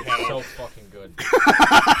wiki see it. hack. It's so fucking good.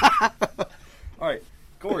 All right,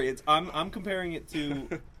 Corey. I'm comparing it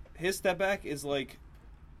to his step back is like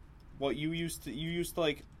what you used to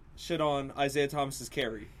like shit on Isaiah Thomas's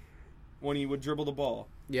carry when he would dribble the ball.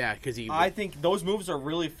 Yeah, because he... I think those moves are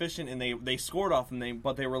really efficient, and they scored off them.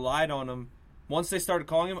 But they relied on him. Once they started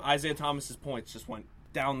calling him, Isaiah Thomas's points just went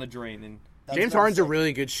down the drain. And That's James what I'm Harden's a saying.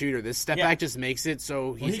 really good shooter. This step Yeah. back just makes it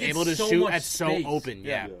so he's he gets able to so shoot much at so space. open.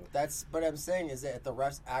 Yeah. Yeah. That's what I'm saying is that if the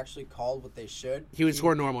refs actually called what they should, He would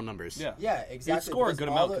score normal numbers. yeah, Yeah, exactly. score a because good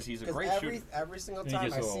all amount the- 'cause he's a 'cause great every, shooter. Every single He time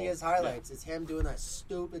gets I a see little- his highlights, it's him doing that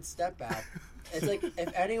stupid step back. It's like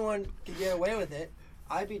if anyone could get away with it,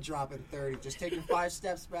 I'd be dropping 30, just taking 5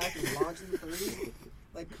 steps back and launching 3.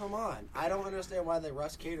 Like, come on. I don't understand why they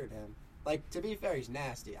Russ catered him. Like, to be fair, he's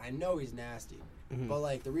nasty. I know he's nasty. But,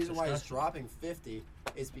 like, the reason why he's dropping 50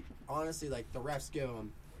 is honestly, like, the refs give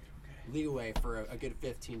him leeway for a good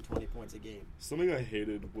 15, 20 points a game. Something I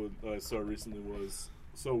hated what I saw recently was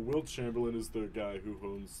Wilt Chamberlain is the guy who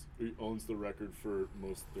owns the record for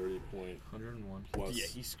most 30-point 101. plus Yeah,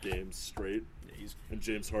 he's- games straight, and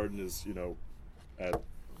James Harden is at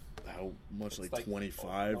how much like like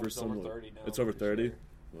 25 or it's over something. 30 now, It's over pretty 30. sure.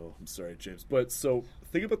 Well, I'm sorry, James, but so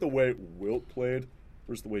think about the way Wilt played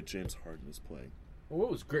versus the way James Harden is playing. Well,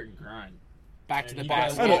 it was grit and grind. Back to the And he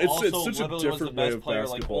basket. I know, it's also such a literally was different the way best of player,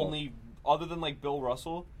 basketball. Like only other than like Bill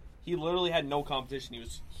Russell, he literally had no competition. He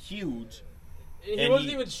was huge. He And wasn't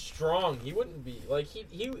he- even strong. He wouldn't be like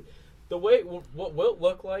he. The way what Wilt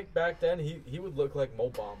looked like back then, he would look like Mo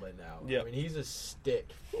Bamba now. Yeah. I mean, he's a stick.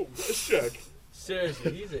 Oh, Shaq.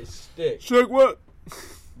 Seriously, he's a stick. Shaq, what?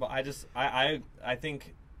 But I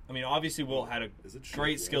think. I mean, obviously, Wilt had a Is it Shaq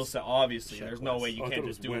great West? skill set. Obviously, Shaq there's no West. way you I can't thought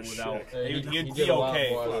just it do was it West without. Shaq. He He'd did be a lot okay.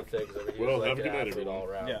 more other things. I mean, he Well, was have like a an good night, athlete all everyone.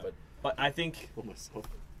 around. Yeah. But But I think Oh, myself.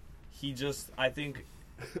 I think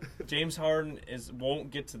James Harden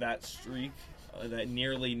won't get to that streak. That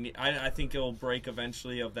nearly, I think it'll break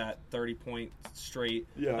eventually of that 30-point straight.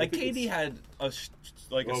 Yeah, I like think KD it's- had a Oh,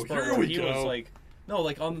 spurt here where we he go. was like, no,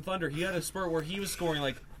 like on the Thunder, he had a spurt where he was scoring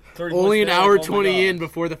like 30. Only an points. They're hour like, oh my 20 God. in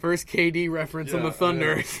before the first KD reference on Yeah, the I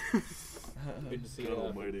Thunder. good to see God that.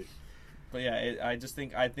 almighty. But yeah,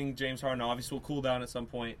 I think James Harden obviously will cool down at some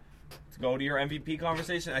point. To go to your MVP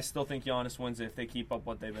conversation, I still think Giannis wins it if they keep up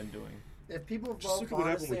what they've been doing. If people Just vote look at what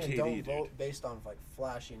happened honestly with and KD, don't dude. vote based on like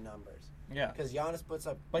flashy numbers, Yeah, because Giannis puts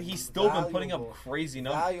up, but he's still been putting up valuable- crazy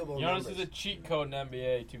numbers. valuable Giannis numbers. is a cheat code in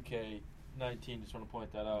NBA 2K19. Just want to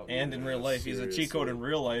point that out. And in real life, he's a cheat code in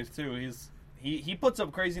real life too. He puts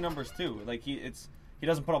up crazy numbers too. Like he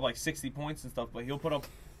doesn't put up like 60 points and stuff, but he'll put up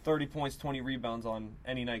 30 points, 20 rebounds on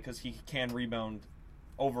any night because he can rebound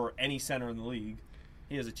over any center in the league.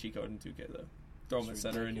 He has a cheat code in 2K though. Throw him at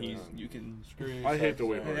center and you can. I hate the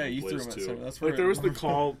way Harden Yeah, you threw plays him at too. center. That's Like for there was it. the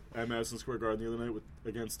call at Madison Square Garden the other night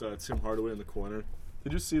against Tim Hardaway in the corner.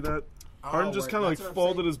 Did you see that? Harden just wait, kind of like that's what I'm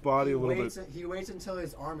folded saying. his body He a little waits, bit. He waits until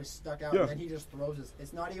his arm is stuck out, Yeah. and then he just throws his.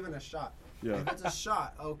 It's not even a shot. Yeah. If it's a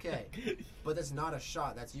shot, okay, but it's not a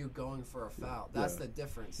shot. That's you going for a foul. That's Yeah. the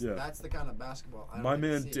difference. Yeah. That's the kind of basketball. I don't My like to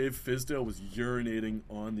man see. Dave Fizdale was urinating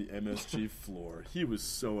on the MSG floor. He was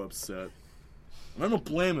so upset. And I don't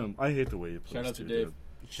blame him. I hate the way he plays. Shout out to too, Dave.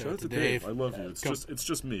 dude. Shout out to Dave. I love you. It's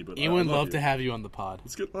just me, but He I would love love you. to have you on the pod.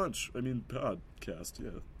 Let's get lunch. I mean, podcast.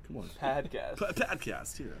 Yeah, come on. Podcast.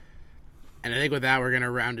 Podcast. Yeah. And I think with that, we're going to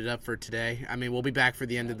round it up for today. I mean, we'll be back for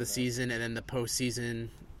the end of the season, and then the postseason,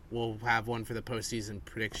 we'll have one for the postseason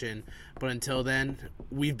prediction. But until then,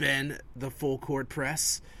 we've been the Full Court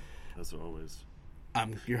Press. As always,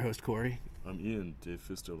 I'm your host, Corey. I'm Ian. Dave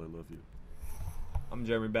Fizdale. I love you. I'm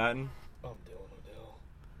Jeremy Batten. I'm Dylan Odell.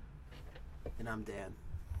 And I'm Dan.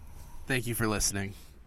 Thank you for listening.